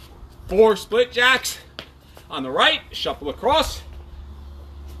 4 split jacks on the right, shuffle across.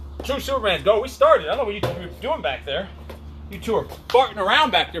 2 Supermans, go. We started. I don't know what you two were doing back there. You two are farting around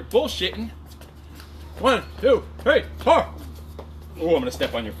back there, bullshitting. 1, 2, 3, 4. Oh, I'm gonna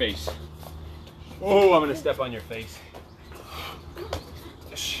step on your face. Oh, I'm gonna step on your face.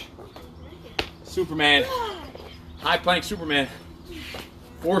 Superman, high plank Superman.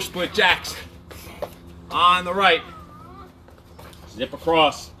 4 split jacks on the right. Zip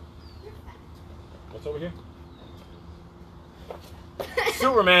across. What's over here?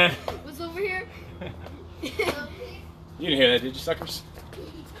 Superman. What's over here? You didn't hear that, did you, suckers?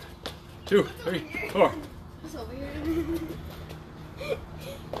 2, 3, 4. What's over here?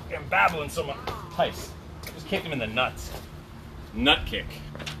 I'm babbling so much. Tice. Just kick him in the nuts. Nut kick.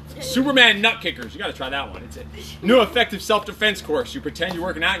 Superman nut kickers. You gotta try that one. It's a new effective self-defense course. You pretend you're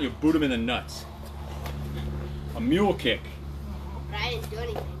working out and you boot him in the nuts. A mule kick. But I didn't do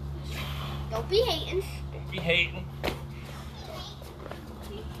anything. Don't be hating. Don't be hating.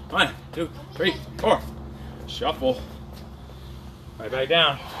 1, 2, 3, 4. Shuffle. Right back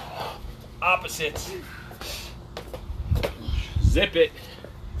down. Opposites. Zip it.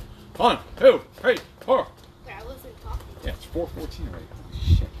 1, 2, 3, 4. But I wasn't talking. Yeah, it's 4:14 already.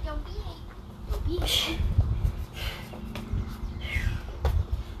 Holy shit. Don't be hating. Don't be hating.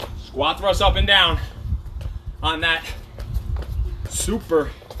 Squat thrust up and down on that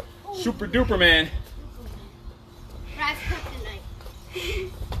super duper man. But I've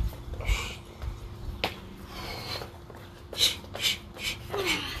kryptonite.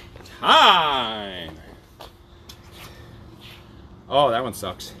 Time. Oh, that one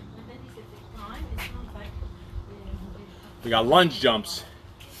sucks. We got lunge jumps.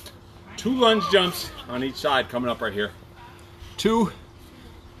 2 lunge jumps on each side coming up right here. 2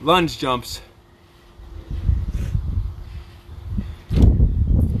 lunge jumps.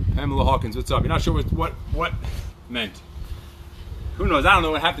 Pamela Hawkins, what's up? You're not sure what meant. Who knows? I don't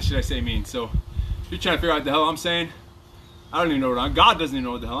know what half the shit I say means. So if you're trying to figure out what the hell I'm saying, I don't even know what God doesn't even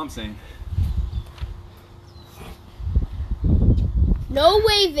know what the hell I'm saying. No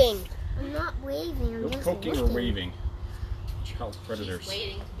waving. I'm not waving. I'm No just poking or looking. waving. Child predators. She's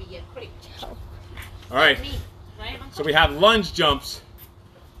waiting to be a creep. All right. So we have lunge jumps.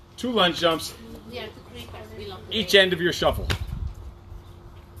 2 lunge jumps. We are the creepers. We love the Each end of your shuffle.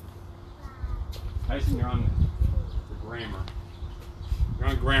 Tyson, you're on the grammar. You're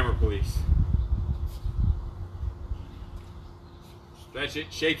on grammar police. Stretch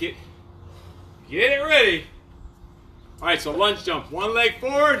it, shake it, get it ready. All right, so lunge jump. 1 leg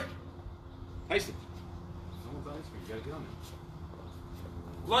forward. Tyson. You gotta get on there.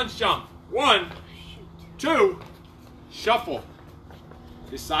 Lunge jump. 1, 2, shuffle.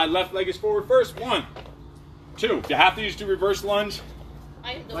 This side left leg is forward first. 1, 2. If you have to, just do reverse lunge.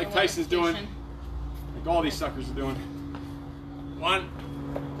 Like Tyson's doing. Like all these suckers are doing. 1,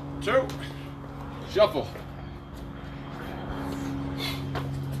 2, shuffle.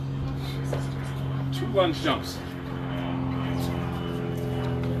 2 lunge jumps.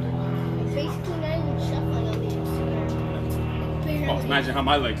 Basically not even shuffling on the Instagram. Oh, imagine how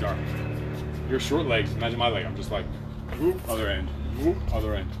my legs are. Your short legs. Imagine my leg. I'm just like, whoop, other end, whoop,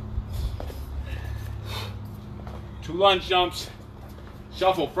 other end. 2 lunge jumps.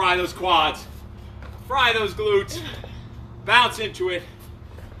 Shuffle. Fry those quads. Fry those glutes. Bounce into it.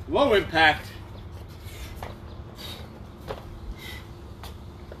 Low impact.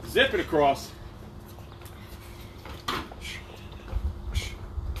 Zip it across.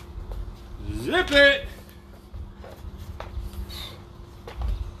 Zip it.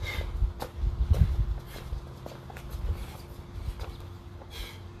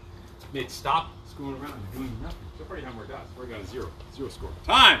 Mid stop. It's going around. You're doing nothing. So far you haven't worked out. So far you got a 0. 0 score.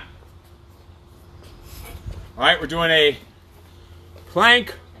 Time. All right, we're doing a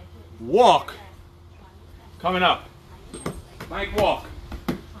plank walk. Coming up. Plank walk.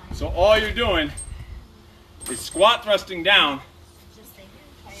 So all you're doing is squat thrusting down.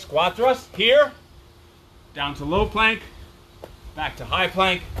 Squat thrust here, down to low plank, back to high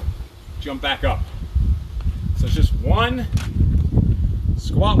plank, jump back up. So it's just one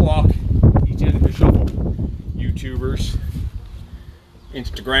squat walk each end of your shuffle. YouTubers,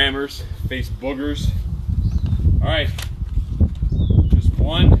 Instagrammers, face boogers. All right, just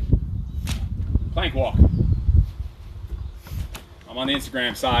one plank walk. I'm on the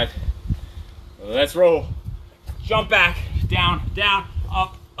Instagram side. Let's roll. Jump back, down, down,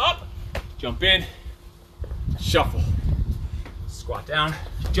 up, up. Jump in, shuffle. Squat down,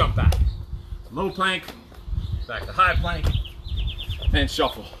 jump back. Low plank, back to high plank, and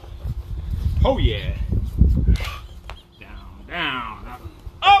shuffle. Oh yeah. Down, down, up,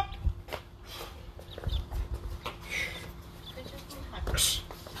 up.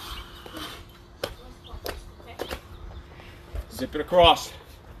 Zip it across.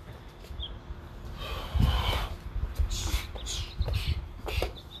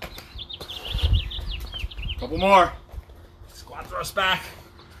 Couple more. Squat thrust back.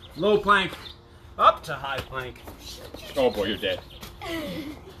 Low plank. Up to high plank. Oh boy, you're dead.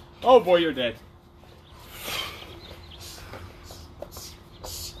 Oh boy, you're dead.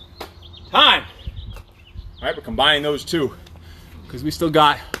 Time. All right, we're combining those two because we still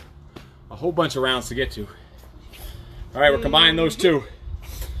got a whole bunch of rounds to get to. All right, we're combining those two.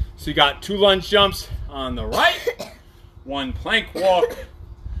 So you got 2 lunge jumps on the right, 1 plank walk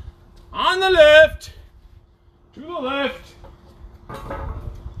on the left, to the left. High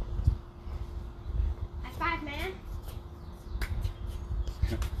five, man.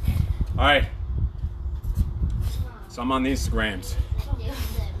 All right. So I'm on the Instagrams.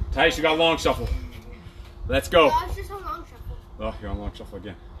 Tice, you got long shuffle. Let's go. I was just on long shuffle. Oh, you're on long shuffle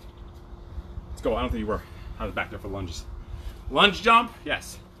again. Let's go. I don't think you were. I was back there for lunges. Lunge jump,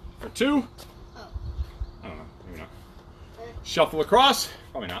 yes. For 2. Oh. I don't know. Maybe not. Shuffle across.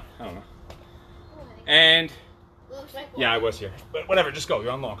 Probably not. I don't know. And Looks like yeah, I was here. But whatever, just go.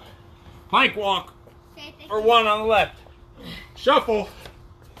 You're on long. Plank walk Okay, thank for you. 1 on the left. Shuffle.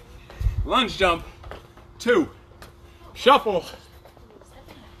 Lunge jump. 2. Shuffle.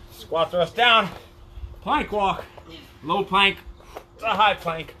 Squat thrust down. Plank walk. Low plank to high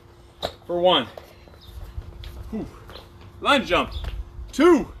plank for 1. Whew. Lunge jump.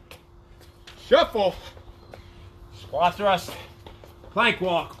 2. Shuffle. Squat thrust. Plank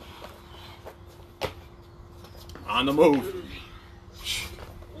walk. On the move.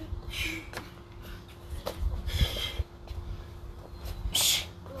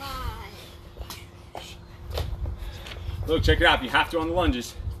 Look, check it out. If you have to on the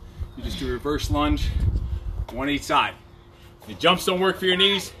lunges, you just do a reverse lunge, 1 each side. If your jumps don't work for your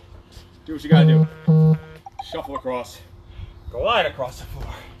knees, do what you gotta do. Shuffle across, glide across the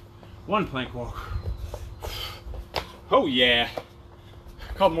floor. 1 plank walk. Oh yeah.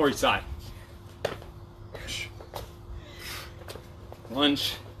 A couple more each side.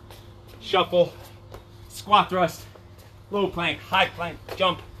 Lunge, shuffle, squat thrust, low plank, high plank,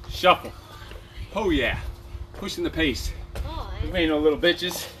 jump, shuffle. Oh yeah. Pushing the pace. You ain't no little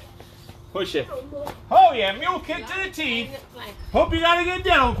bitches. Push it. Oh yeah, mule kick to the teeth. Hope you got a good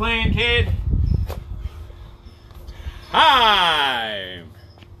dental plan, kid. Time.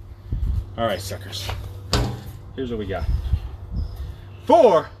 All right, suckers. Here's what we got.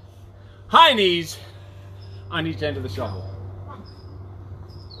 4 high knees on each end of the shuffle.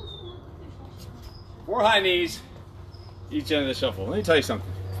 4 high knees each end of the shuffle. Let me tell you something.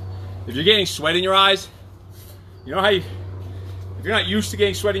 If you're getting sweat in your eyes, you know how if you're not used to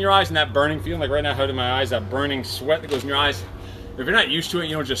getting sweat in your eyes and that burning feeling, like right now, in my eyes, that burning sweat that goes in your eyes, if you're not used to it,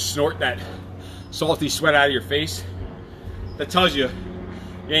 you don't just snort that salty sweat out of your face, that tells you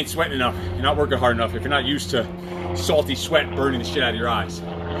you ain't sweating enough. You're not working hard enough if you're not used to salty sweat burning the shit out of your eyes.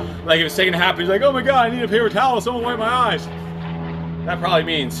 Like if it's taking to happen, you're like, oh my God, I need a paper towel, someone wipe my eyes. That probably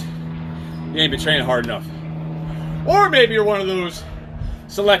means you ain't been training hard enough. Or maybe you're one of those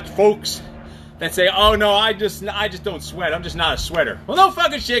select folks that say, oh no, I just don't sweat. I'm just not a sweater. Well, no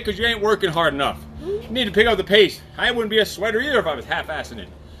fucking shit, because you ain't working hard enough. You need to pick up the pace. I wouldn't be a sweater either if I was half-assing it.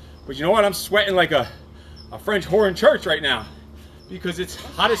 But you know what? I'm sweating like a French whore in church right now because it's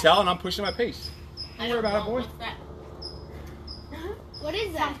hot as hell and I'm pushing my pace. Don't worry about it, boy. What's that? What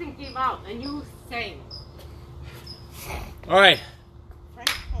is that? Something came out and you saying. All right. French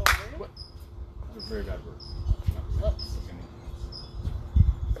whore. What? That's a very bad word. Whoops.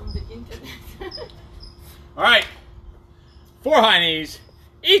 From the internet. All right. 4 high knees,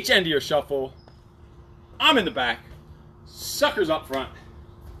 each end of your shuffle. I'm in the back. Suckers up front.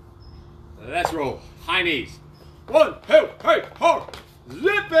 Let's roll. High knees. 1, 2, 3, 4.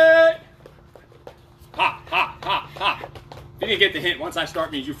 Zip it. Ha, ha, ha, ha. If you didn't get the hint, once I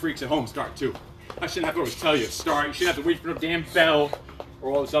start means you freaks at home start too. I shouldn't have to always tell you to start. You shouldn't have to wait for the damn bell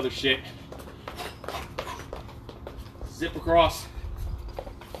or all this other shit. Zip across.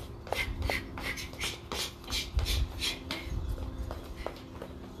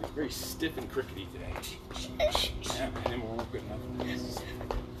 Very stiff and crickety today. Yeah, man, we're good enough.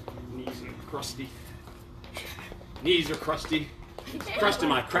 Knees are crusty. Knees are crusty. Crust in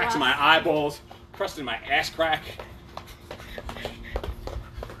my cracks in my eyeballs. Crust in my ass crack.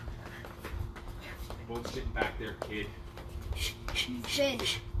 Both sitting back there, kid. Zip.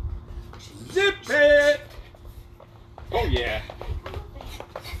 Zip it! Oh yeah.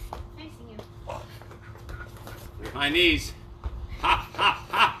 Facing you. My knees. Hop, hop,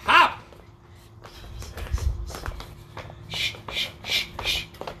 hop, hop!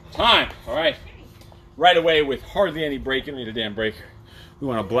 Time, all right. Right away with hardly any break. You don't need a damn break. We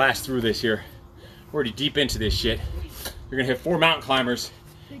want to blast through this here. We're already deep into this shit. You're gonna hit 4 mountain climbers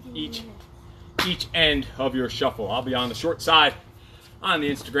each end of your shuffle. I'll be on the short side on the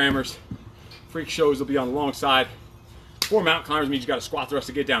Instagrammers. Freak shows will be on the long side. 4 mountain climbers means you got to squat thrust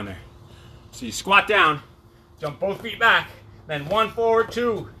to get down there. So you squat down, jump both feet back, then 1 forward,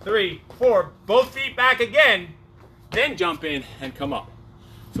 2, 3, 4, both feet back again, then jump in and come up.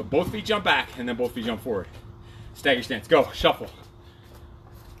 So both feet jump back and then both feet jump forward. Stagger stance. Go. Shuffle.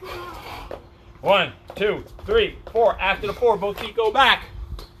 1, 2, 3, 4. After the 4, both feet go back.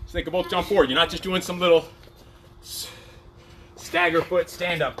 So they can both jump forward. You're not just doing some little stagger foot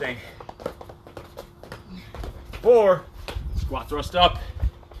stand up thing. 4. Squat thrust up.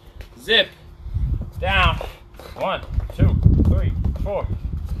 Zip. Down. 1, 2, 3, 4.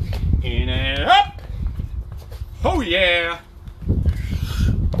 In and up. Oh yeah.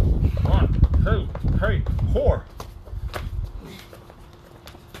 1, 2, 3, 4.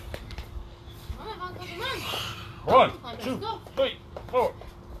 Come on. 1, 2, 3, 4.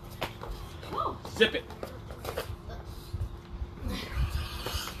 Whoa. Zip it.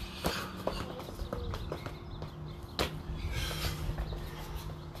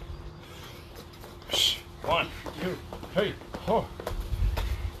 One, 2, 3, 4.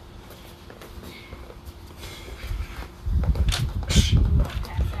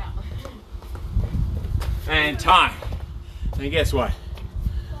 And time. And guess what?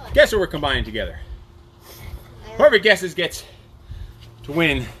 Guess what we're combining together? Whoever guesses gets to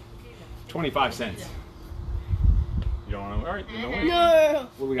win 25 cents. You don't want to? All right, you don't win. No.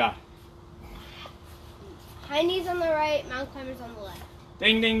 What we got? High knees on the right, mountain climbers on the left.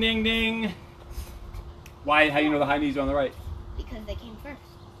 Ding, ding, ding, ding. Why? How you know the high knees are on the right? Because they came first.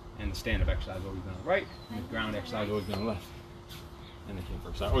 And the stand-up exercise has always been on the right, and the ground exercise has always been on the left. And they came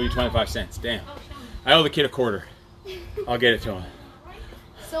first. I owe you 25 cents. Damn. I owe the kid a quarter. I'll get it to him.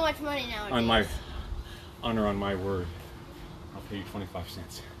 So much money nowadays. On my honor, on my word. I'll pay you 25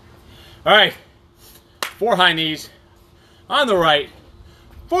 cents. All right. 4 high knees on the right.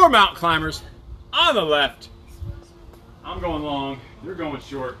 4 mountain climbers on the left. I'm going long. You're going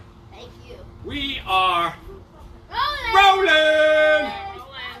short. Thank you. We are Rolling. rolling.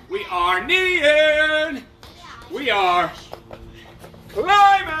 We are kneeing. We are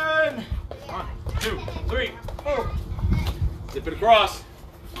climbing. 1, 2, 3, 4. Zip it across.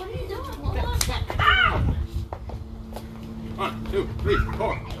 What are you doing? Hold on. 1, 2, 3,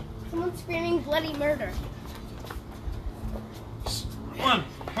 4. Someone's screaming bloody murder. 1,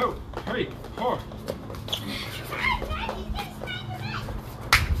 2, 3, 4.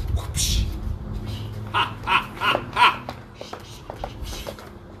 Ha, ha, ha, ha.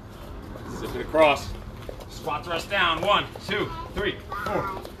 Zip it across. Squat thrust down. 1, 2, 3,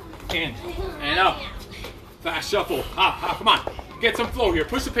 4. In and up. Fast shuffle. Ha, ha, come on. Get some flow here.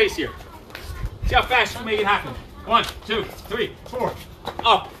 Push the pace here. See how fast you can make it happen. 1, 2, 3, 4.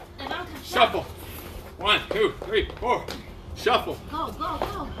 Up. Shuffle. 1, 2, 3, 4. Shuffle. Go, go,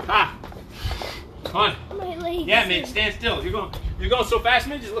 go. Ha. Come on. My legs. Yeah, Midge, stand still. You're going so fast,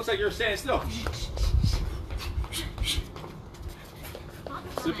 Midge, it looks like you're standing still.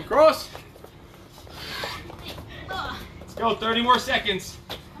 Zip across. Let's go. 30 more seconds.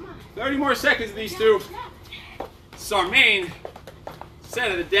 30 more seconds of these two. This is our main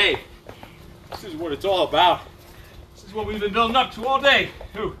set of the day. This is what it's all about. This is what we've been building up to all day.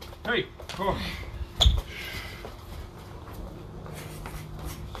 2, 3, 4.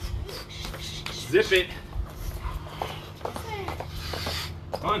 Zip it.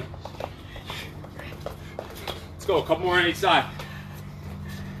 Come on. Let's go. A couple more on each side.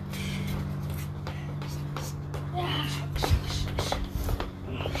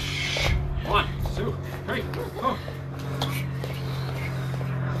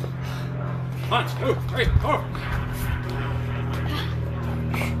 punch. Move. Right. Over.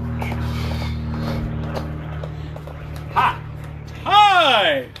 Ha!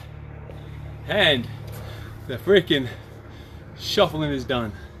 Hi! And the freaking shuffling is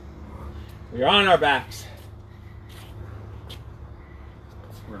done. We're on our backs.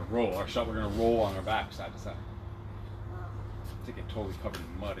 We're gonna roll our shot. We're gonna roll on our back side to side. To get totally covered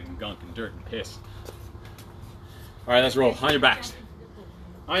in mud and gunk and dirt and piss. All right, let's roll. On your backs.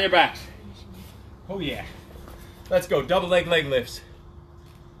 On your backs. Oh yeah. Let's go. Double leg lifts.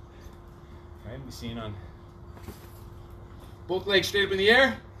 All right, be seen on both legs straight up in the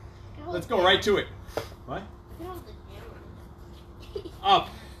air. Let's go right to it. What? Up.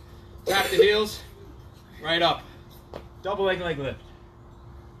 Tap the heels. Right up. Double leg lift.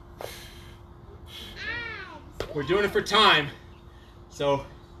 We're doing it for time. So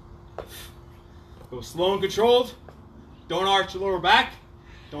go slow and controlled. Don't arch your lower back.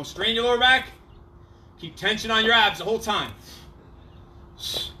 Don't strain your lower back. Keep tension on your abs the whole time.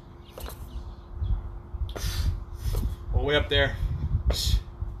 All the way up there. Let's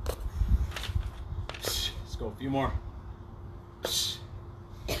go a few more.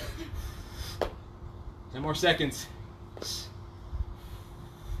 10 more seconds.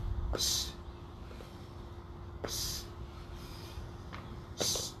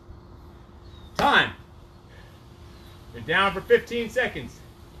 Time. You're down for 15 seconds.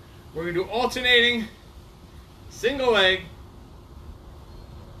 We're going to do alternating single leg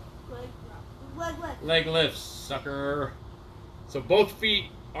leg lifts, sucker. So both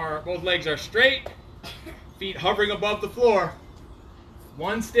legs are straight, feet hovering above the floor.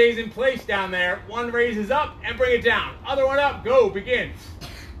 One stays in place down there, one raises up and bring it down. Other one up, go, begin.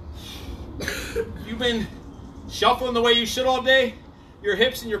 You've been shuffling the way you should all day. Your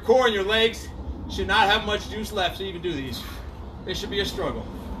hips and your core and your legs should not have much juice left so you can do these. This should be a struggle.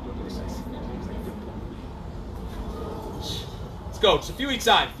 Let's go, just a few each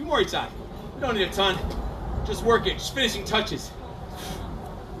side, a few more each side. We don't need a ton, just work it, just finishing touches.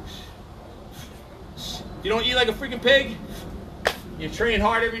 You don't eat like a freaking pig, you train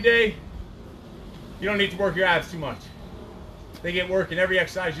hard every day, you don't need to work your abs too much. They get work in every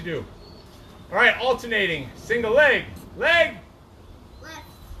exercise you do. All right, alternating, single leg, left.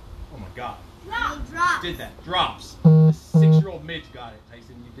 Oh my God. Drop. Did that, drops. The 6-year-old Midge got it,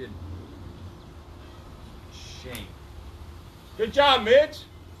 Tyson, you didn't. Shame. Good job, Midge.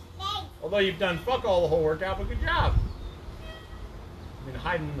 Thanks. Although you've done fuck all the whole workout, but good job. You've been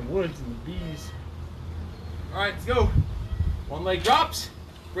hiding in the woods and the bees. All right, let's go. One leg drops,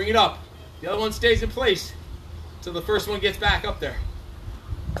 bring it up. The other one stays in place until the first one gets back up there.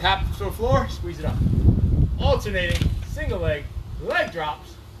 Tap to the floor, squeeze it up. Alternating, single leg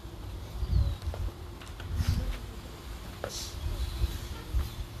drops.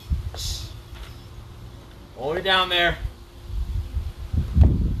 All the way down there.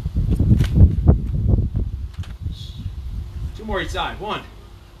 Two more each side. One.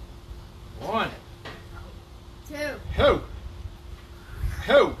 Two.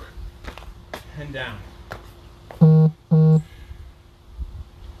 Ho. And down.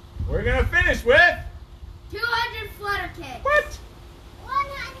 We're gonna finish with 200 flutter kicks. what?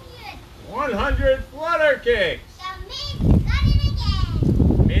 100. 100 flutter kicks. The Midge got it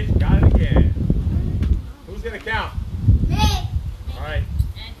again. Midge got it again. Who's gonna count? Midge. All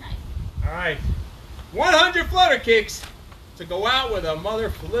right. 100 flutter kicks to go out with a mother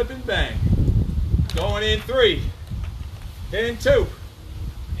flipping bang. Going in 3, then 2,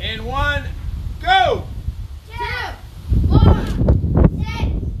 and 1, go! 2, 4, 6,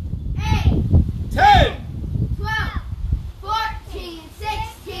 8, 10, 12, 14,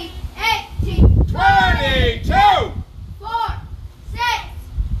 16, 18, 22, 4, 6,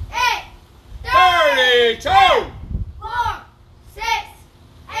 8, 32, 4, 6,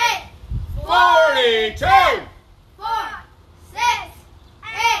 8, 42, 4, 6,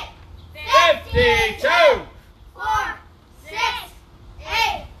 8, 52, 4, 6,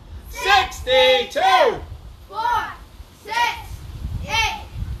 8, 62, 4, 6, 8,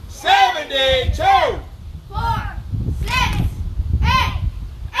 72, 4, 6, 8,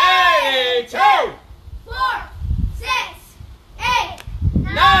 82, 4, 6, 8,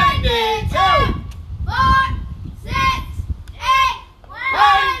 92, 4, 6, 8,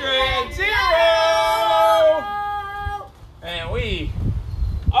 100, 0. And we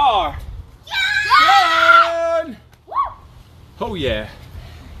are done. Oh yeah.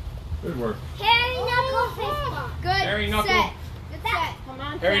 Good work. Hairy knuckle fist bump. Good Hairy knuckle. set. Good set. Come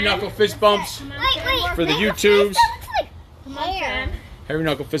on, Hairy Ken. knuckle fist bumps Wait. for the YouTubes. Come on, Ken. Hairy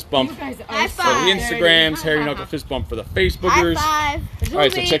knuckle fist bump High for the five. Instagrams. Hairy knuckle fist bump for the Facebookers. High five. All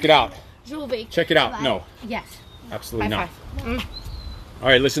right, so check it out. Juvie. Check it out. No, Yes. absolutely High not. five. All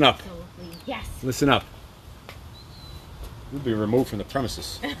right, listen up. Absolutely. Yes. Listen up. You'll be removed from the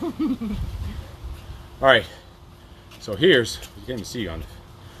premises. All right. So here's, you can't even see on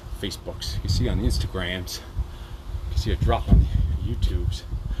the Facebooks. You can see on the Instagrams. You can see a drop on the YouTubes.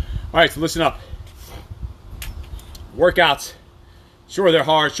 All right, so listen up. Workouts. Sure, they're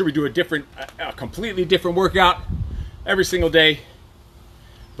hard. Sure, we do a completely different workout every single day.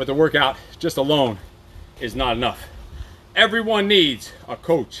 But the workout just alone is not enough. Everyone needs a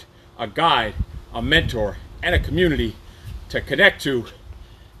coach, a guide, a mentor, and a community to connect to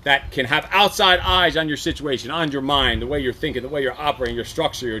that can have outside eyes on your situation, on your mind, the way you're thinking, the way you're operating, your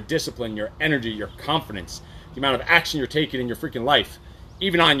structure, your discipline, your energy, your confidence, the amount of action you're taking in your freaking life,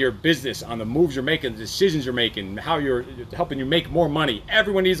 even on your business, on the moves you're making, the decisions you're making, how you're helping you make more money.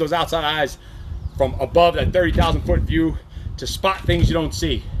 Everyone needs those outside eyes from above that 30,000 foot view to spot things you don't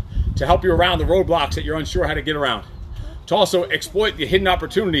see, to help you around the roadblocks that you're unsure how to get around, to also exploit the hidden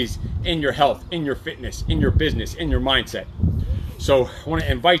opportunities in your health, in your fitness, in your business, in your mindset. So I want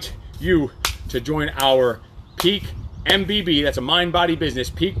to invite you to join our Peak MBB, that's a mind, body, business,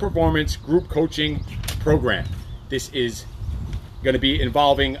 Peak Performance Group Coaching Program. This is going to be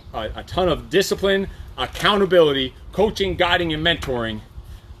involving a ton of discipline, accountability, coaching, guiding, and mentoring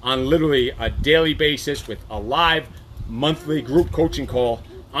on literally a daily basis with a live monthly group coaching call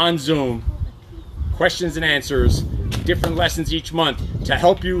on Zoom, questions and answers, different lessons each month to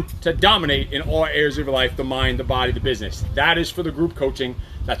help you to dominate in all areas of your life, the mind, the body, the business. That is for the group coaching.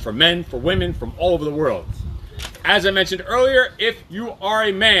 That's for men, for women, from all over the world. As I mentioned earlier, if you are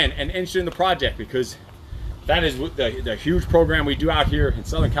a man and interested in the project, because that is the huge program we do out here in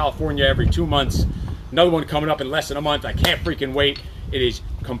Southern California every 2 months. Another one coming up in less than a month. I can't freaking wait. It is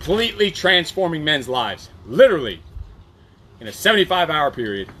completely transforming men's lives. Literally, in a 75-hour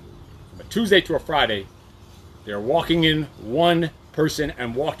period, from a Tuesday to a Friday, they're walking in one person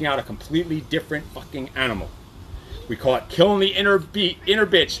and walking out a completely different fucking animal. We call it killing the inner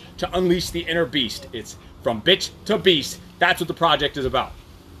bitch to unleash the inner beast. It's from bitch to beast. That's what the project is about.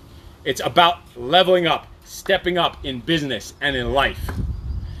 It's about leveling up, stepping up in business and in life,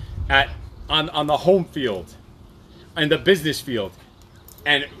 on the home field, and the business field,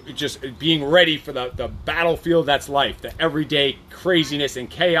 and just being ready for the battlefield that's life, the everyday craziness and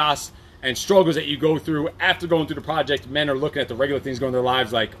chaos and struggles that you go through. After going through the project, men are looking at the regular things going in their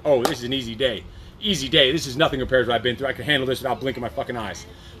lives like, oh, this is an easy day. Easy day. This is nothing compared to what I've been through. I can handle this without blinking my fucking eyes.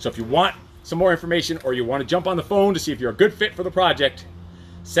 So if you want some more information or you want to jump on the phone to see if you're a good fit for the project,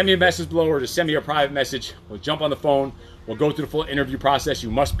 send me a message below or just send me a private message. We'll jump on the phone. We'll go through the full interview process.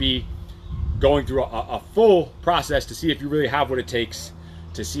 You must be going through a full process to see if you really have what it takes,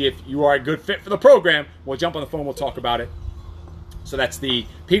 to see if you are a good fit for the program. We'll jump on the phone. We'll talk about it. So that's the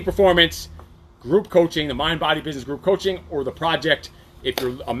Peak Performance Group Coaching, the Mind, Body, Business Group Coaching, or the project if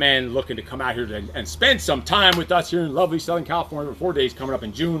you're a man looking to come out here and spend some time with us here in lovely Southern California for 4 days coming up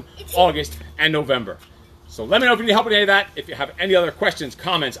in June, August, and November. So let me know if you need help with any of that. If you have any other questions,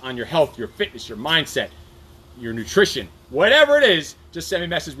 comments on your health, your fitness, your mindset, your nutrition, whatever it is, just send me a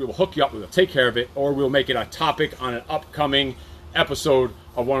message. We will hook you up. We will take care of it, or we'll make it a topic on an upcoming episode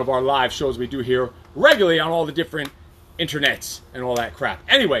of one of our live shows we do here regularly on all the different internets and all that crap.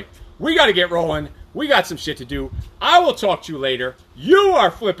 Anyway, we got to get rolling. We got some shit to do. I will talk to you later. You are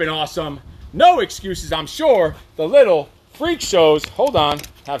flipping awesome. No excuses. I'm sure the little freak shows, hold on,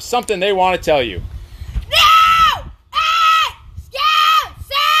 have something they want to tell you.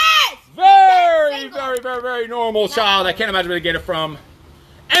 Very normal child. I can't imagine where to get it from.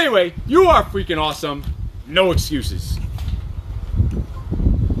 Anyway, you are freaking awesome. No excuses.